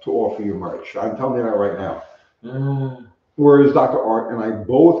enough to offer you merch. I'm telling you that right now." Whereas Dr. Art and I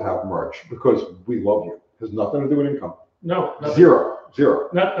both have merch because we love you. It has nothing to do with income. No, nothing. Zero.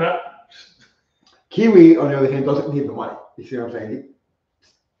 Not. Kiwi, on the other hand, doesn't need the money. You see what I'm saying?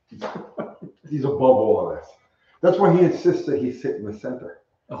 He's above all of this. That's why he insists that he sit in the center.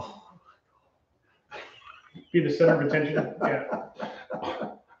 Oh. Be the center of attention. Yeah.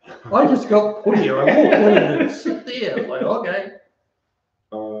 I just got put here. I walked in and sit there. Like, okay.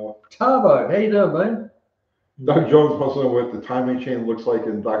 Tarbo, how you doing, man? Doug Jones wants to know what the timing chain looks like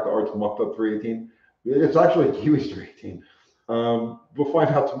in Dr. Art's mucked up 318. It's actually Kiwi's 318. We'll find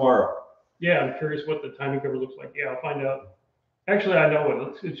out tomorrow. Yeah, I'm curious what the timing cover looks like. Yeah, I'll find out. Actually, I know what it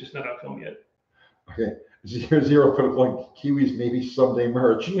looks. It's just not out film yet. Okay. 00 put up like Kiwi's maybe someday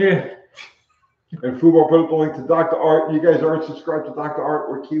merch. Yeah. And Fubar put up the link to Dr. Art. You guys aren't subscribed to Dr. Art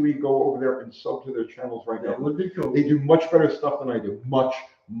or Kiwi, go over there and sub to their channels right now. That would be cool. They do much better stuff than I do. Much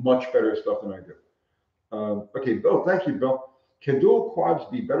better stuff than I do. Okay, Bill, thank you, Bill. Can dual quads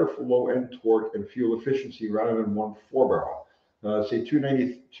be better for low-end torque and fuel efficiency rather than one 4-barrel? Say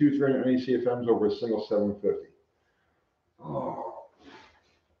 390 CFMs over a single 750. Oh,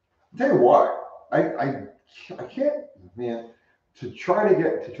 I'll tell you what, I can't, man. To try to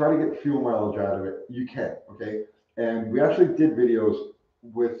get fuel mileage out of it, you can, okay? And we actually did videos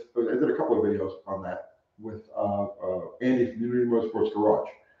with, I did a couple of videos on that with Andy from Unity Motorsports Garage.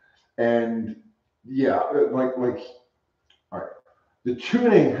 And yeah, like, all right, the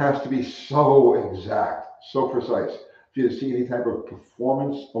tuning has to be so exact, so precise for you to see any type of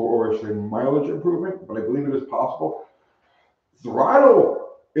performance or say mileage improvement, but I believe it is possible.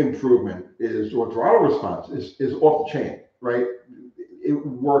 Throttle improvement or throttle response is off the chain, right? It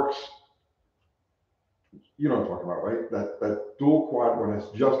works. You know what I'm talking about, right? That dual quad when it's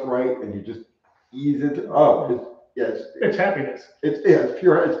just right and you just ease it up. It's happiness. It's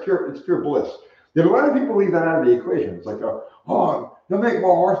pure bliss. There are a lot of people leave that out of the equation. It's like, oh, they'll make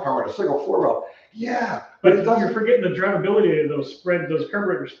more horsepower in a single 4-wheel. Yeah, but you're forgetting the drivability of those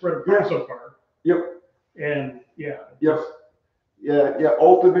carburetors spread apart so far. Yep. And yeah. Yep. Yeah.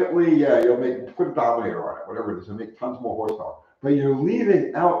 Ultimately, yeah, you'll put a dominator on it, whatever it is, and make tons more horsepower. But you're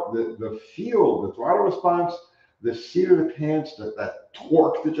leaving out the feel, the throttle response, the seat of the pants, that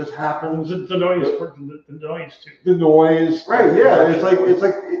torque that just happens. The noise, the noise too. The noise, right? Yeah, it's like,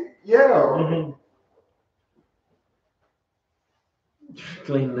 yeah. Mm-hmm.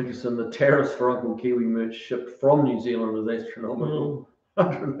 Glenn Nicholson, the tariffs for Uncle Kiwi merch shipped from New Zealand was astronomical.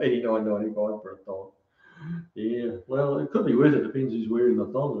 $189.95 for a thong. Yeah, well, it could be worth it. Depends who's wearing the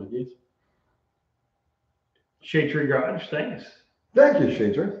thong, I guess. Shade Tree Garage, thanks. Thank you,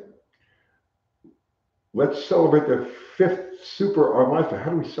 Shade Tree. Let's celebrate the 5th Super on Life.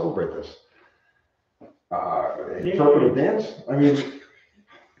 How do we celebrate this? Interpretive dance? I mean,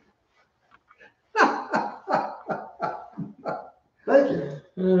 thank you.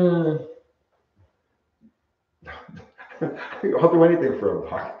 I'll do anything for a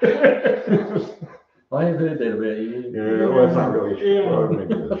buck. I have heard that about you. Yeah, well, it's not really true. Well,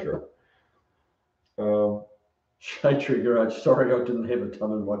 maybe that's true. Shade Tree Garage. Sorry, I didn't have a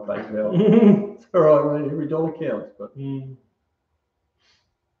ton in my PayPal. It's all right, man. Every dollar counts. But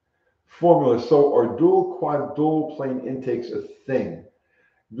Formula. So are dual plane intakes a thing?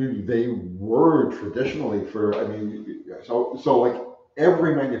 They were traditionally for. I mean, so like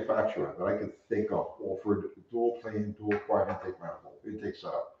every manufacturer that I could think of offered dual plane, dual quad intake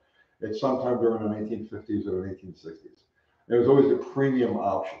setup. It's sometime during the 1950s or the 1960s. It was always a premium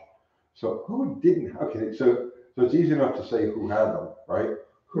option. So who didn't? Okay, so it's easy enough to say who had them, right?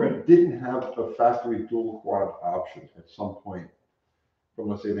 Who didn't have a factory dual quad option at some point from,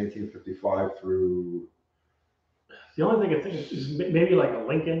 let's say, 1955 through. The only thing I think is maybe like a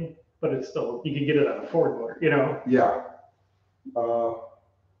Lincoln, but it's still, you can get it on a Ford motor, you know? Yeah.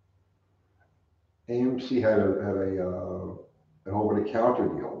 AMC had an over-the-counter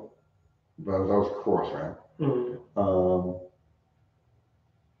deal, but that was Cross, right? Mm-hmm.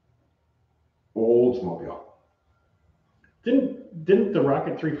 Oldsmobile. Didn't the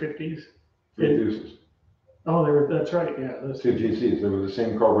Rocket 350s? Deuces. Oh, that's right. Yeah. Two GCs. They were the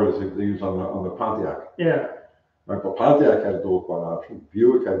same carburetors they used on the Pontiac. Yeah. Right, but Pontiac had a dual quad option.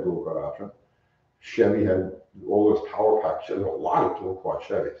 Buick had a dual quad option. Chevy had all those power packs. There were a lot of dual quad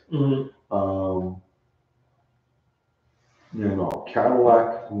Chevys. Mm-hmm.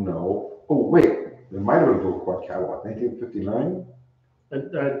 Cadillac, no. Oh, wait. There might have been a dual quad Cadillac. 1959? I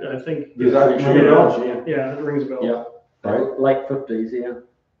think. Does that ring a bell? Yeah, it rings a bell. Yeah. Right? Late 50s, yeah.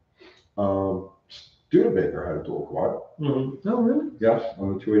 Studebaker had a dual quad. Mm-hmm. Oh, really? Yes,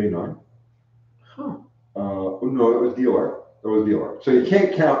 on the 289. Huh. No, it was dealer. So you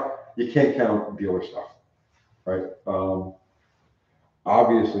can't count dealer stuff. right?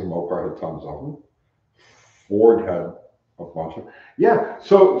 Obviously, Mopar had tons of them. Ford had a bunch of. Yeah.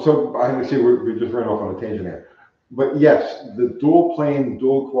 So I see we just ran off on a tangent here, but yes, the dual plane,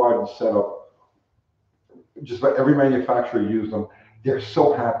 dual quad setup. Just about every manufacturer used them. They're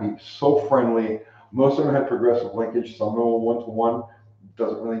so happy, so friendly. Most of them had progressive linkage. Some of them one-to-one.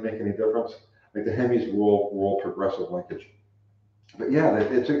 Doesn't really make any difference. Like the Hemis were all progressive linkage. But yeah,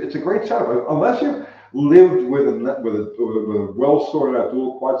 it's a great setup. Unless you lived with a well sorted out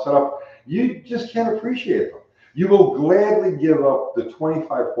dual quad setup, you just can't appreciate them. You will gladly give up the 25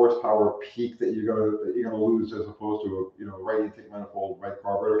 horsepower peak that you're gonna lose as opposed to a right intake manifold, right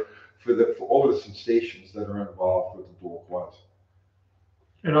carburetor for all of the sensations that are involved with the dual quads.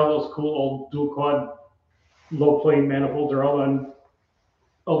 And all those cool old dual quad low plane manifolds are all on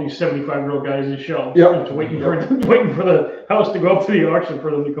all these 75-year-old guys' shelves. Yep. Just waiting for the house to go up to the auction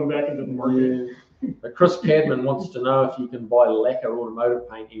for them to come back into the market. Yeah. Chris Cadman wants to know if you can buy lacquer automotive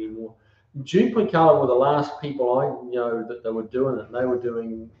paint anymore. Duplicolor were the last people I know that they were doing it. They were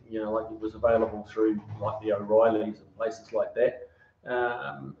doing, like it was available through like the O'Reillys and places like that.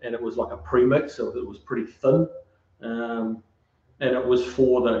 And it was like a premix, so it was pretty thin. And it was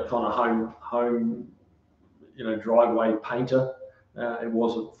for the kind of home, driveway painter. It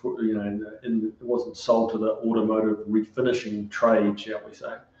wasn't for, it wasn't sold to the automotive refinishing trade, shall we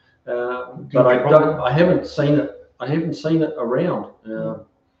say? But I haven't seen it. I haven't seen it around.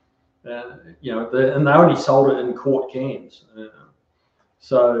 And they only sold it in quart cans.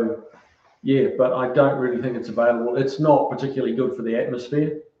 So, yeah, but I don't really think it's available. It's not particularly good for the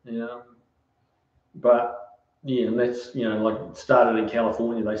atmosphere. But yeah, and that's like it started in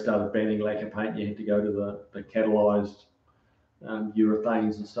California. They started banning lacquer paint. You had to go to the catalyzed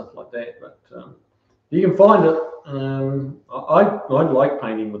urethanes and stuff like that. But you can find it. I like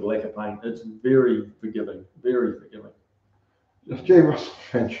painting with lacquer paint. It's very forgiving, very forgiving. J. Russell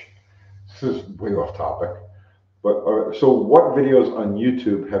Finch. This is way off topic, but so what videos on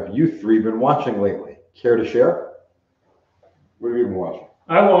YouTube have you three been watching lately? Care to share? What have you been watching?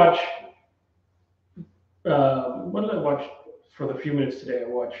 I watch. What did I watch for the few minutes today? I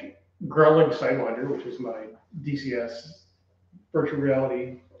watched Growling Sidewinder, which is my DCS virtual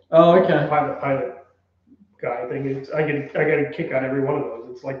reality. Oh, okay. Pilot guy thing. I get a kick out of every one of those.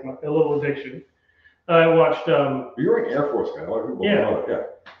 It's like a little addiction. I watched. You're an Air Force guy. A lot of people know that. Yeah.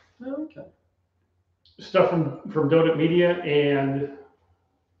 Oh, okay. Stuff from Donut Media and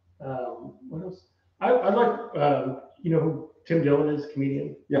what else? I like who Tim Dillon is,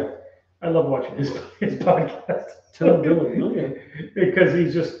 comedian. Yeah. I love watching his podcast. Tim Dillon, okay. Because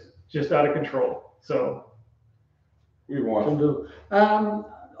he's just out of control. So We watch.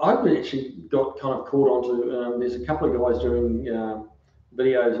 I've actually got kind of caught onto. There's a couple of guys doing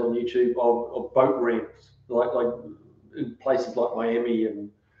videos on YouTube of boat ramps, like in places like Miami and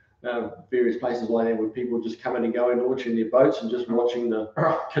various places like that, where people just come in and go and launching their boats and just watching the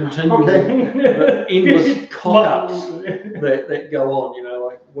continual the endless cock-ups that go on.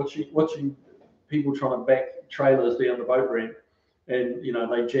 Like watching people trying to back trailers down the boat ramp. And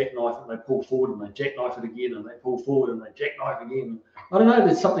they jackknife and they pull forward and they jackknife it again and they pull forward and they jackknife again. I don't know.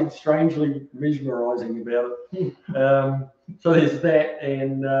 There's something strangely mesmerising about it. So there's that,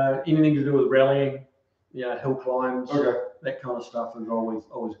 and anything to do with rallying, hill climbs, that kind of stuff, has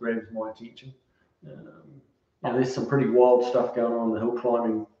always grabs my attention. There's some pretty wild stuff going on in the hill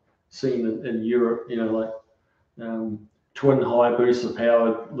climbing scene in Europe. Like twin Hayabusa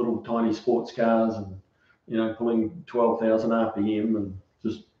powered little tiny sports cars and. Pulling 12,000 RPM and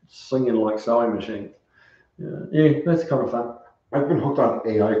just singing like sewing machines. Yeah, that's kind of fun. I've been hooked on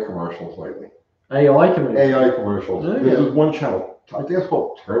AI commercials lately. AI commercials? AI commercials. Yeah. This is one channel. I think it's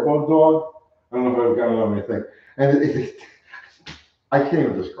called Turbo Dog. I don't know if I've got it on anything. And I can't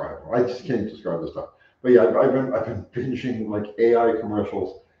even describe it. I just can't describe this stuff. But yeah, I've been binging like AI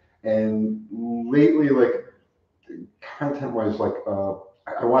commercials. And lately, like content-wise, like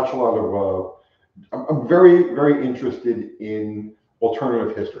I watch a lot of I'm very, very interested in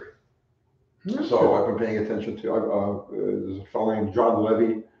alternative history. Okay. So I've been paying attention to, there's a fellow named John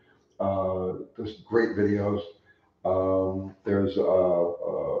Levy, does great videos. There's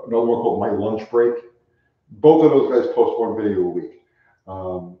another one called My Lunch Break. Both of those guys post one video a week.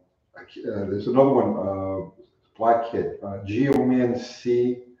 There's another one, Black Kid, Geoman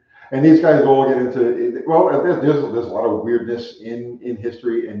C. And these guys all get into, well, there's a lot of weirdness in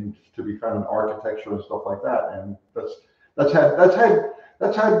history and to be found in architecture and stuff like that. And that's had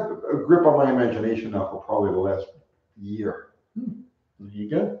a grip on my imagination now for probably the last year. There you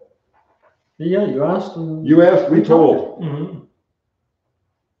go. Yeah, you asked. And you asked, we told. Mm-hmm.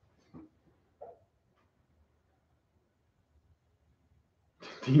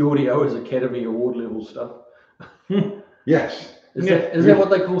 The audio is Academy Award level stuff. Yes. Is that what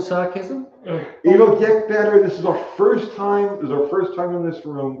they call sarcasm? It'll get better. This is our first time. This is our first time in this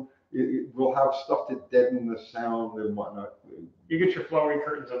room. We'll have stuff to deaden the sound and whatnot. You get your flowery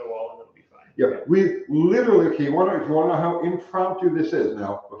curtains on the wall, and it'll be fine. Yeah, we literally. Okay, if you want to know how impromptu this is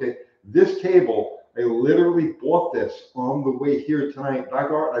now, okay, this table, I literally bought this on the way here tonight.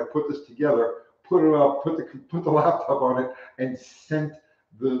 I put this together, put it up, put the laptop on it, and sent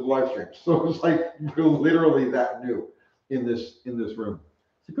the live stream. So it was like we're literally that new in this room.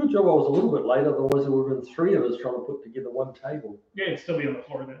 It's a good job I was a little bit late, otherwise there would have been three of us trying to put together one table. Yeah, it'd still be on the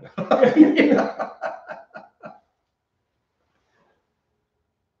floor then.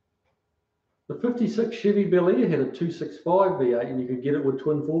 The 56 Chevy Bel Air had a 265 V8 and you could get it with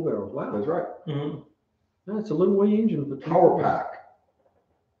twin 4 barrels. Wow. That's right. Mm-hmm. No, it's a little wee engine for Power pack.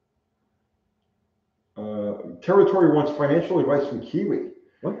 Territory wants financial advice from Kiwi.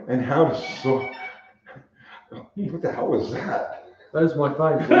 What? And how to what the hell was that? That's my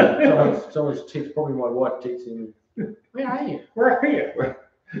phone. Someone's text, probably my wife texting me. Where are you? Where are you?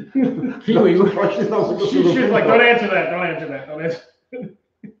 Kiwi. She's like, don't answer that. Don't answer that. Don't answer.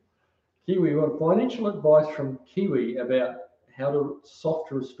 Kiwi want financial advice from Kiwi about how to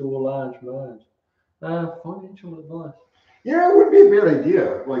soft restore large marge. Financial advice. Yeah, it would be a bad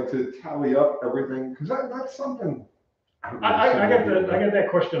idea, like to tally up everything, because that's something. I get that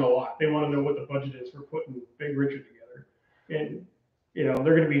question a lot. They want to know what the budget is for putting Big Richard together, and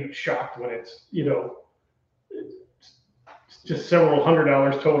they're going to be shocked when it's it's just several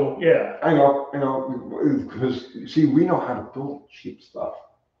 $100s total. Yeah, I know, because see, we know how to build cheap stuff.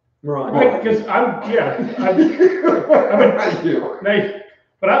 Right. Because I'm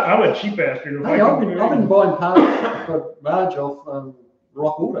a cheap bastard. Hey, I've been buying parts for marge off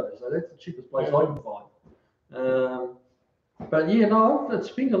Rock Auto, so that's the cheapest place I can find. But yeah, no, I've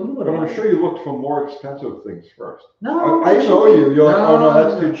spent a little bit. But I'm sure you looked for more expensive things first. No, I know you. You're like, oh no,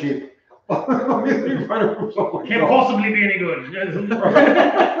 that's no. too cheap. Can't possibly be any good.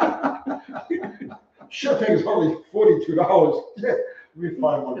 Shipping is only $42. Yeah, we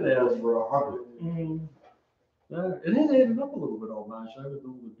find one that goes for $100. Mm. It has added up a little bit, old Marsh, with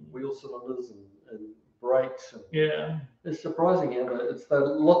all the wheel cylinders and brakes. And Yeah, it's surprising how it's the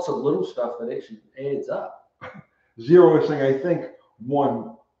lots of little stuff that actually adds up. Zero is saying, I think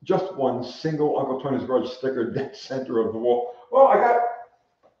just one single Uncle Tony's Garage sticker dead center of the wall. Well, I got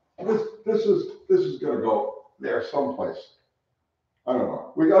this. This is gonna go there someplace. I don't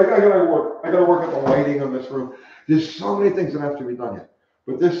know. I gotta work at the lighting on this room. There's so many things that have to be done yet.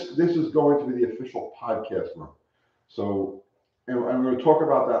 But this is going to be the official podcast room. So, and I'm going to talk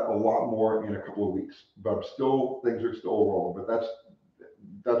about that a lot more in a couple of weeks. But things are still rolling. But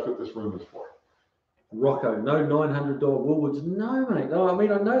that's what this room is for. Rocco, no $900 Woolworths. No, mate. No, I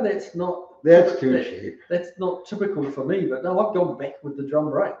mean, I know that's not. That's too cheap. That's not typical for me. But no, I've gone back with the drum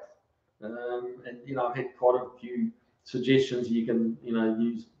brakes. And I've had quite a few suggestions. You can,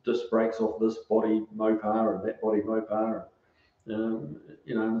 use disc brakes off this body Mopar and that body Mopar. And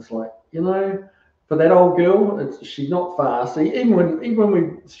it's like, for that old girl, she's not fast. Even when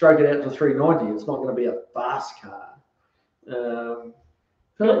we stroke it out to 390, it's not going to be a fast car.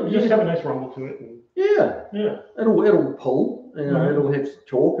 So you just have a nice rumble to it. And yeah. It'll pull. It'll have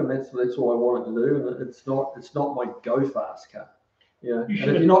torque, and that's all I want it to do. And it's not my go fast car. Yeah. And if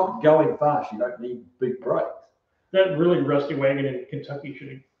you're not going fast, you don't need big brakes. That really rusty wagon in Kentucky should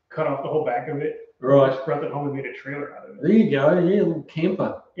have cut off the whole back of it. Right. Just brought it home and made a trailer out of it. There you go. Yeah, a little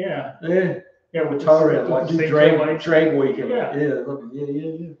camper. Yeah. Yeah, with tow around, like do drag weekend. Yeah. Yeah.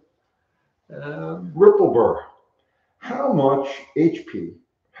 Ripplebur. How much HP,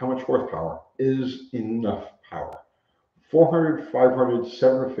 how much horsepower is enough power? 400, 500,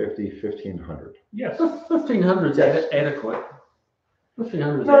 750, 1500. Yes. 1500 is adequate.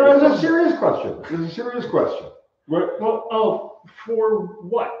 1500 is No, adequate. that's a serious question. This is a serious question. Well, for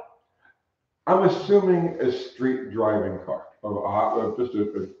what? I'm assuming a street driving car. Just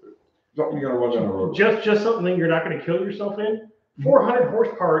something you're gonna run down the road. Just something you're not going to kill yourself in. 400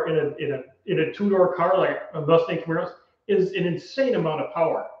 horsepower in a two-door car like a Mustang Camaro is an insane amount of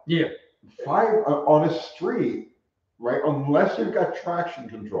power. Yeah. 5 on a street, right? Unless you've got traction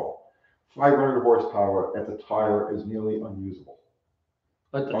control, 500 horsepower at the tire is nearly unusable.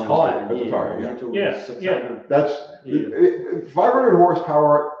 At the On the tire, street, at the tire, yeah. Yeah. That's 500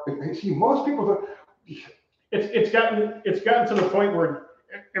 horsepower. See, most people don't. It's gotten to the point where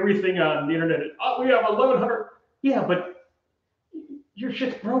everything on the internet is, we have 1100. Yeah, but your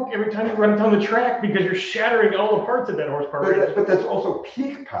shit's broke every time you run it down the track because you're shattering all the parts of that horsepower. But that's also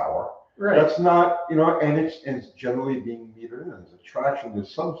peak power. Right. That's not, and it's generally being metered in. There's a traction,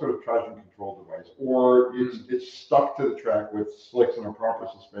 there's some sort of traction control device, or it's stuck to the track with slicks and a proper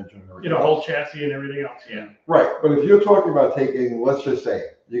suspension and everything. Whole chassis and everything else. Yeah. Right, but if you're talking about taking, let's just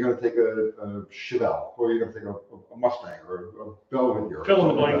say, you're going to take a Chevelle, or you're going to take a Mustang, or a Belvedere. Fill in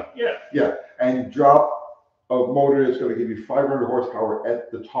the blank. Yeah. Yeah, and you drop a motor that's going to give you 500 horsepower at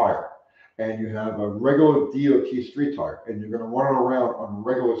the tire, and you have a regular DOT street tire, and you're going to run it around on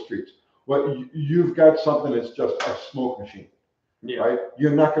regular streets. Well, you've got something that's just a smoke machine, right?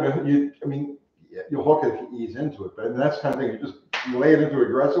 You're not going to, you'll hook it if you ease into it, but that's the kind of thing, you lay it into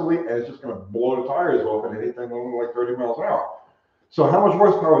aggressively, and it's just going to blow the tires off at anything only like 30 miles an hour. So how much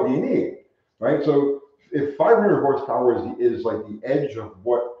horsepower do you need, right? So if 500 horsepower is like the edge of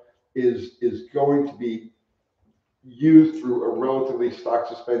what is going to be used through a relatively stock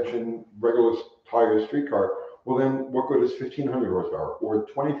suspension, regular tire street car, well then what good is 1,500 horsepower or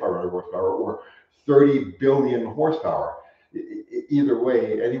 2,500 horsepower or 30 billion horsepower? Either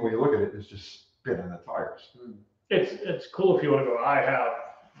way, any way you look at it, it's just spinning the tires. It's cool if you want to go, I have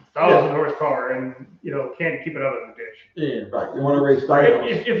 1,000 horsepower and can't keep it out of the ditch. Yeah. Right. You want to race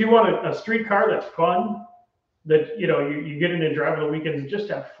dynos. If you want a street car that's fun, that you get in and drive on the weekends and just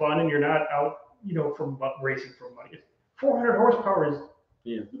have fun, and you're not out from racing for money. 400 horsepower is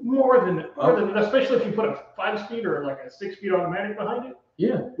more than especially if you put a 5-speed or like a 6-speed automatic behind it.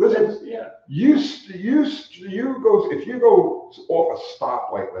 Yeah. Listen. If you go off a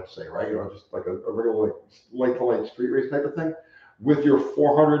stoplight, let's say, right? Just like a regular light to light street race type of thing, with your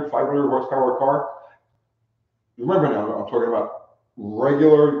 400, 500 horsepower car. Remember now, I'm talking about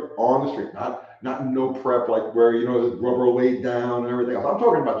regular on the street, not no prep, like where the rubber laid down and everything else. I'm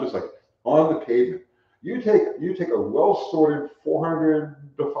talking about just like on the pavement. You take a well sorted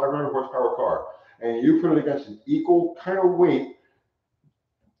 400 to 500 horsepower car and you put it against an equal kind of weight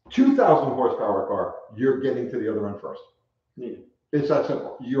 2,000 horsepower car, you're getting to the other end first. Yeah. It's that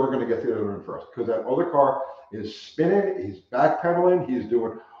simple. You're going to get to the other end first because that other car is spinning, he's backpedaling, he's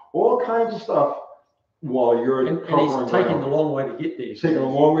doing all kinds of stuff while you're and he's taking the long way to get there. Taking a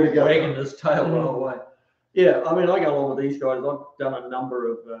long way to get wagging his tail the whole way. Yeah, I go along with these guys. I've done a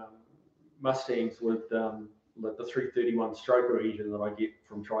number of Mustangs with like the 331 stroker engine that I get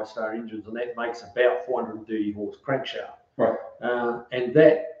from TriStar Engines, and that makes about 430 horse crankshaft. Right. And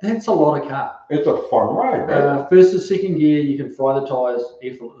that's a lot of car. It's a fun ride, right? First and second gear, you can fry the tires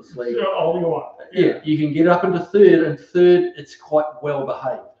effortlessly. All you want. Yeah, you can get up into third, and third, it's quite well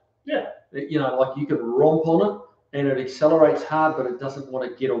behaved. Yeah. Like you can romp on it, and it accelerates hard, but it doesn't want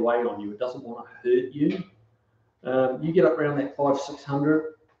to get away on you. It doesn't want to hurt you. You get up around that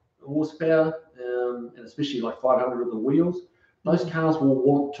 500-600 horsepower, and especially like 500 of the wheels, those cars will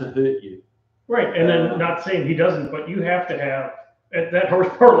want to hurt you. Right, and then not saying he doesn't, but you have to have, at that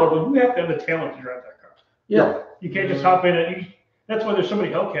horsepower level, you have to have the talent to drive that car. Yeah. You can't just hop in it. That's why there's so many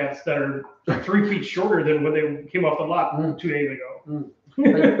Hellcats that are 3 feet shorter than when they came off the lot 2 days ago.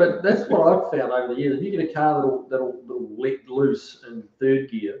 But that's what I've found over the years. If you get a car that'll let loose in third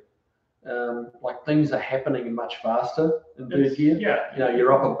gear, like things are happening much faster in third gear. Yeah.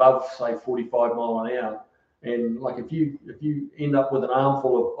 You're up above say 45 mile an hour, and like if you end up with an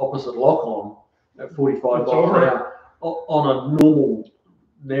armful of opposite lock on at 45 miles an hour on a normal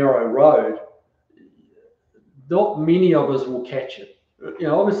narrow road, not many of us will catch it.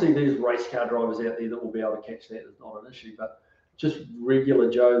 Obviously there's race car drivers out there that will be able to catch that. It's not an issue, but just regular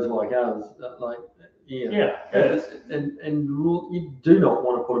Joes like us, and you do not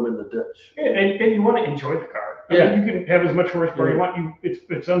want to put them in the ditch. Yeah, and you want to enjoy the car. I mean, you can have as much horsepower you want.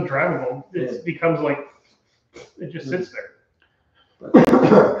 It's undrivable. It becomes like it just sits there. But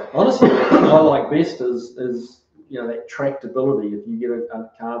honestly, the thing I like best is that tractability. If you get a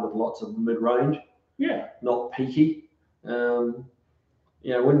car with lots of mid-range, not peaky. When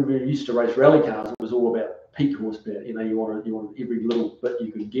we used to race rally cars, it was all about peak horsepower. You wanted every little bit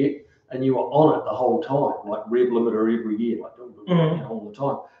you could get, and you were on it the whole time, like rev limiter every year, like all the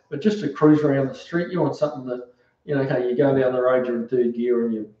time. But just to cruise around the street, you want something that you go down the road, you're in third gear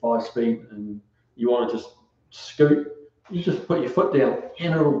and you're 5-speed, and you want to just scoot. You just put your foot down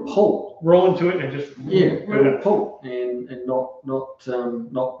and it'll pull. Roll into it and just it'll pull and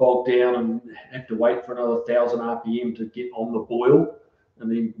not bog down and have to wait for another 1,000 RPM to get on the boil and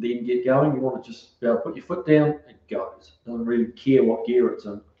then get going. You want to just be able to put your foot down, it goes. Doesn't really care what gear it's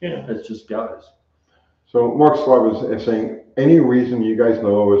in. Yeah. It just goes. So Mark Slab is saying, any reason you guys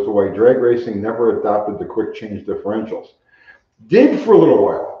know as to why drag racing never adopted the quick change differentials? Did for a little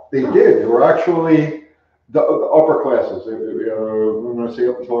while. They did. They were actually the upper classes. I'm going to say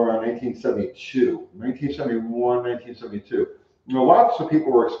up until around 1972, 1971, 1972. lots of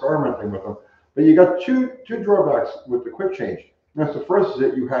people were experimenting with them, but you got two drawbacks with the quick change. That's the first is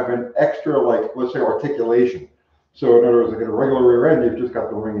that you have an extra, like, let's say, articulation. So in other words, like in a regular rear end, you've just got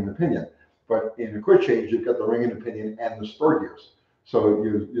the ring and the pinion. But in a quick change, you've got the ring and the pinion and the spur gears. So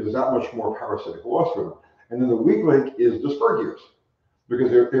there's that much more parasitic loss for them. And then the weak link is the spur gears, because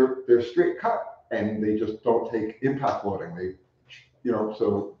they're straight cut and they just don't take impact loading. They,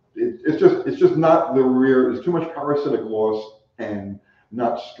 so it's just not the rear. There's too much parasitic loss and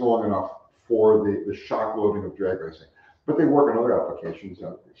not strong enough for the shock loading of drag racing. But they work in other applications.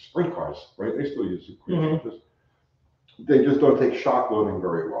 Sprint cars, right? They still use quick changes. They just don't take shock loading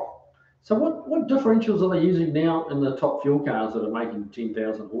very well. So what differentials are they using now in the top fuel cars that are making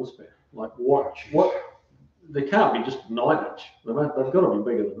 10,000 horsepower? Like what? They can't be just 9-inch. They've got to be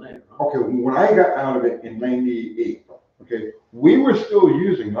bigger than that. Right? Okay, when I got out of it in '98, okay, we were still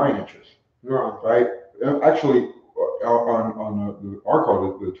using 9 inches. Right. Actually, on our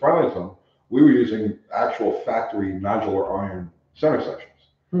car, the Twilight Zone, we were using actual factory nodular iron center sections.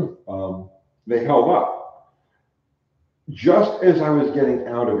 They held up. Just as I was getting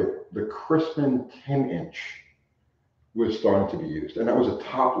out of it, the Crispin 10-inch was starting to be used, and that was a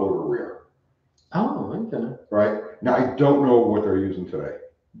top loader rear. Oh, okay. Right. Now, I don't know what they're using today,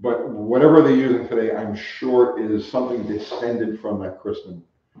 but whatever they're using today, I'm sure is something descended from that Crispin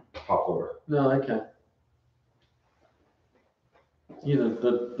top loader. No, okay. Yeah,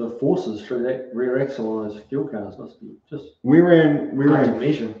 the forces through that rear axle on those fuel cars must be just we ran to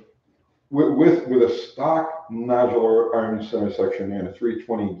measure. With a stock nodular iron center section and a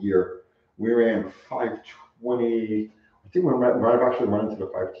 320 gear. We ran 520. I think we might have actually run into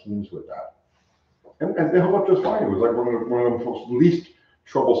the 5 teens with that, and they held up just fine. It was like one of the most least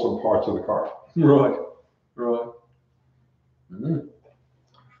troublesome parts of the car. Right.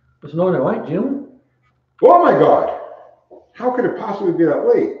 It's 9:08, gentlemen. Oh my God! How could it possibly be that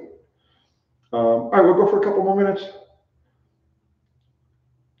late? All right, we'll go for a couple more minutes.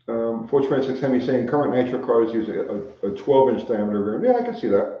 426 Hemi saying current nitro cars use a 12-inch diameter rim. Yeah, I can see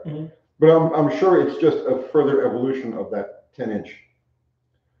that. But I'm sure it's just a further evolution of that 10-inch.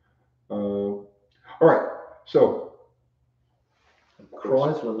 All right, so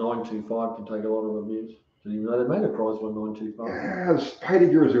Chrysler 925 can take a lot of abuse. Did you know they made a Chrysler 925? yeah, the Spidey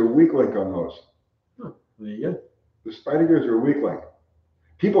gears are a weak link on those. Oh, there you go. The Spidey gears are a weak link.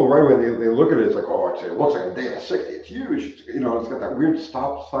 People right away, they look at it, it's like, oh, it looks like a Data 60. It's huge. It's got that weird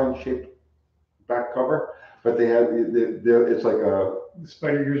stop sign shaped back cover, but they have, it's like a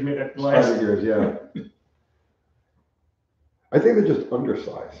Spider gears made of glass. Spider gears, yeah. I think they're just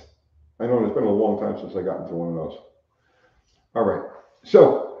undersized. I know it's been a long time since I got into one of those. All right,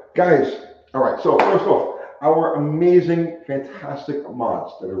 so guys, all right, so first off, our amazing, fantastic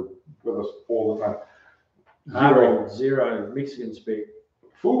mods that are with us all the time. Zero Mexican spec.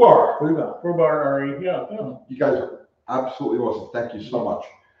 Fubar, Ari, yeah. you guys are absolutely awesome. Thank you so much.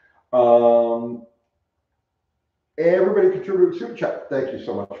 Everybody contributed super chat. Thank you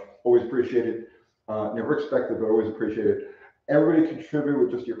so much. Always appreciate it. Never expected, but always appreciate it. Everybody contribute with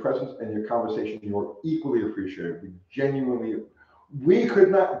just your presence and your conversation. You are equally appreciated. We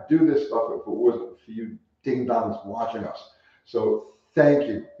could not do this stuff if it wasn't for you ding dongs watching us. So thank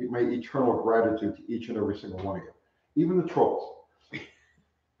you. My eternal gratitude to each and every single one of you, even the trolls.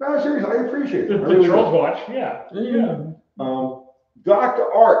 No, seriously, I appreciate it. The trolls watch, yeah.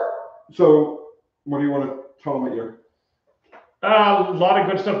 Dr. Art. So, what do you want to tell them that you're? A lot of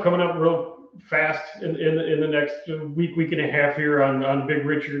good stuff coming up real fast in the next week and a half here on Big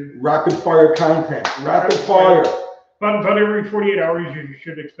Richard. Rapid fire content. Rapid fire. About every 48 hours, you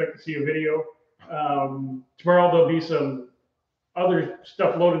should expect to see a video. Tomorrow there'll be some other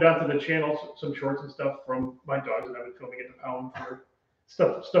stuff loaded onto the channel, some shorts and stuff from my dogs that I've been filming at the pound for.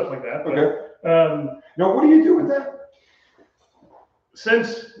 Stuff like that. Okay. Now, what do you do with that?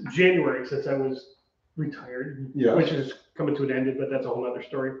 Since January, since I was retired, yes, which is coming to an end, but that's a whole other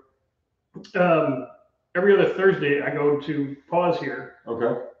story. Every other Thursday, I go to Paws here.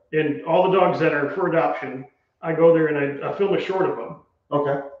 Okay. And all the dogs that are for adoption, I go there and I film a short of them.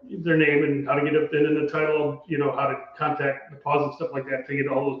 Okay. Their name and how to get up, and then the title, how to contact the Paws and stuff like that to get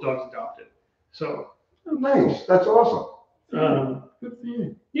all those dogs adopted. So. Nice. That's awesome. Good for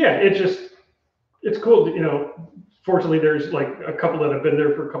you. Yeah, it's cool. Fortunately, there's like a couple that have been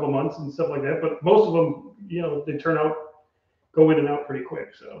there for a couple months and stuff like that. But most of them, they go in and out pretty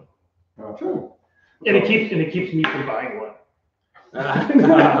quick. So, and it keeps me from buying one.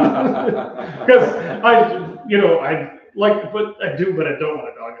 Because I like, but I don't want a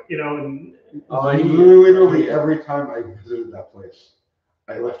dog. And literally every time I visited that place,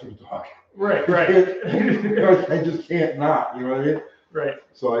 I left him talk. Right. I just can't not, you know what I mean? Right.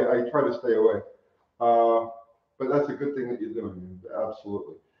 So I try to stay away. But that's a good thing that you're doing,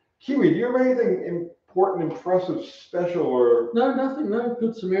 absolutely. Kiwi, do you have anything important, impressive, special, or? No, nothing. No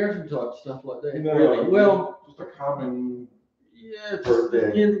good Samaritan type stuff like that. No, really. Well, just a common yeah.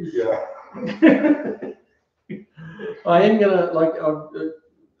 birthday. Yeah. I am gonna like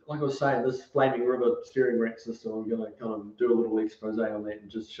I was saying, this Flaming River steering rack system. I'm gonna kind of do a little expose on that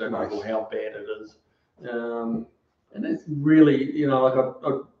and just show people how bad it is. And it's really, like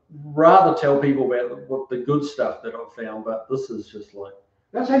I'd rather tell people about what the good stuff that I've found, but this is just like.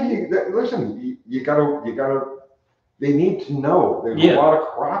 That's how listen. You gotta. They need to know there's a lot of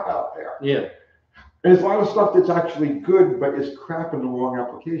crap out there. Yeah. And there's a lot of stuff that's actually good, but is crap in the wrong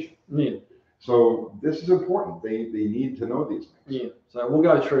application. Yeah. So this is important. They need to know these things. Yeah. So we'll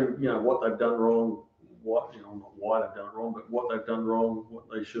go through, what they've done wrong, not why they've done it wrong, but what they've done wrong, what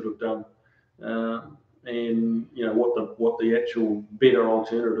they should have done, and what the actual better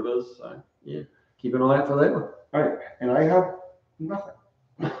alternative is. So yeah, keep an eye out for that one. All right, and I have nothing.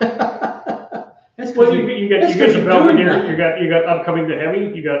 Well, you got the belt in here. You got upcoming the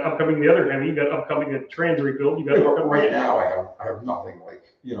Hemi. You got upcoming the other Hemi. You got upcoming the trans rebuild. You got right now. I have nothing like.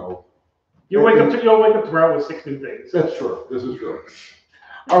 You'll wake up tomorrow with 6 new things. That's true. This is true.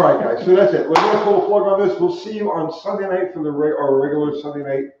 All right, guys. So that's it. We're gonna pull a plug on this. We'll see you on Sunday night for our regular Sunday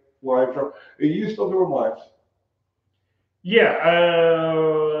night live show. Are you still doing lives? Yeah,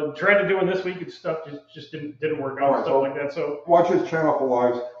 tried to do it this week and stuff just didn't work out and stuff like that. So watch his channel for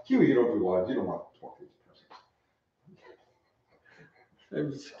lives. Kiwi, you don't do lives. You don't want to talk to these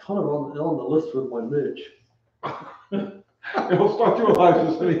persons. It's kind of on the list with my merch. He'll start doing lives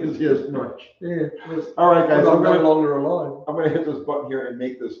as soon as he has merch. Yeah. All right, guys. I'm no longer alive. I'm gonna hit this button here and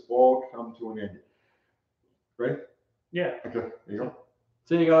make this all come to an end. Ready? Yeah. Okay. There you go.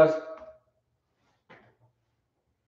 See you guys.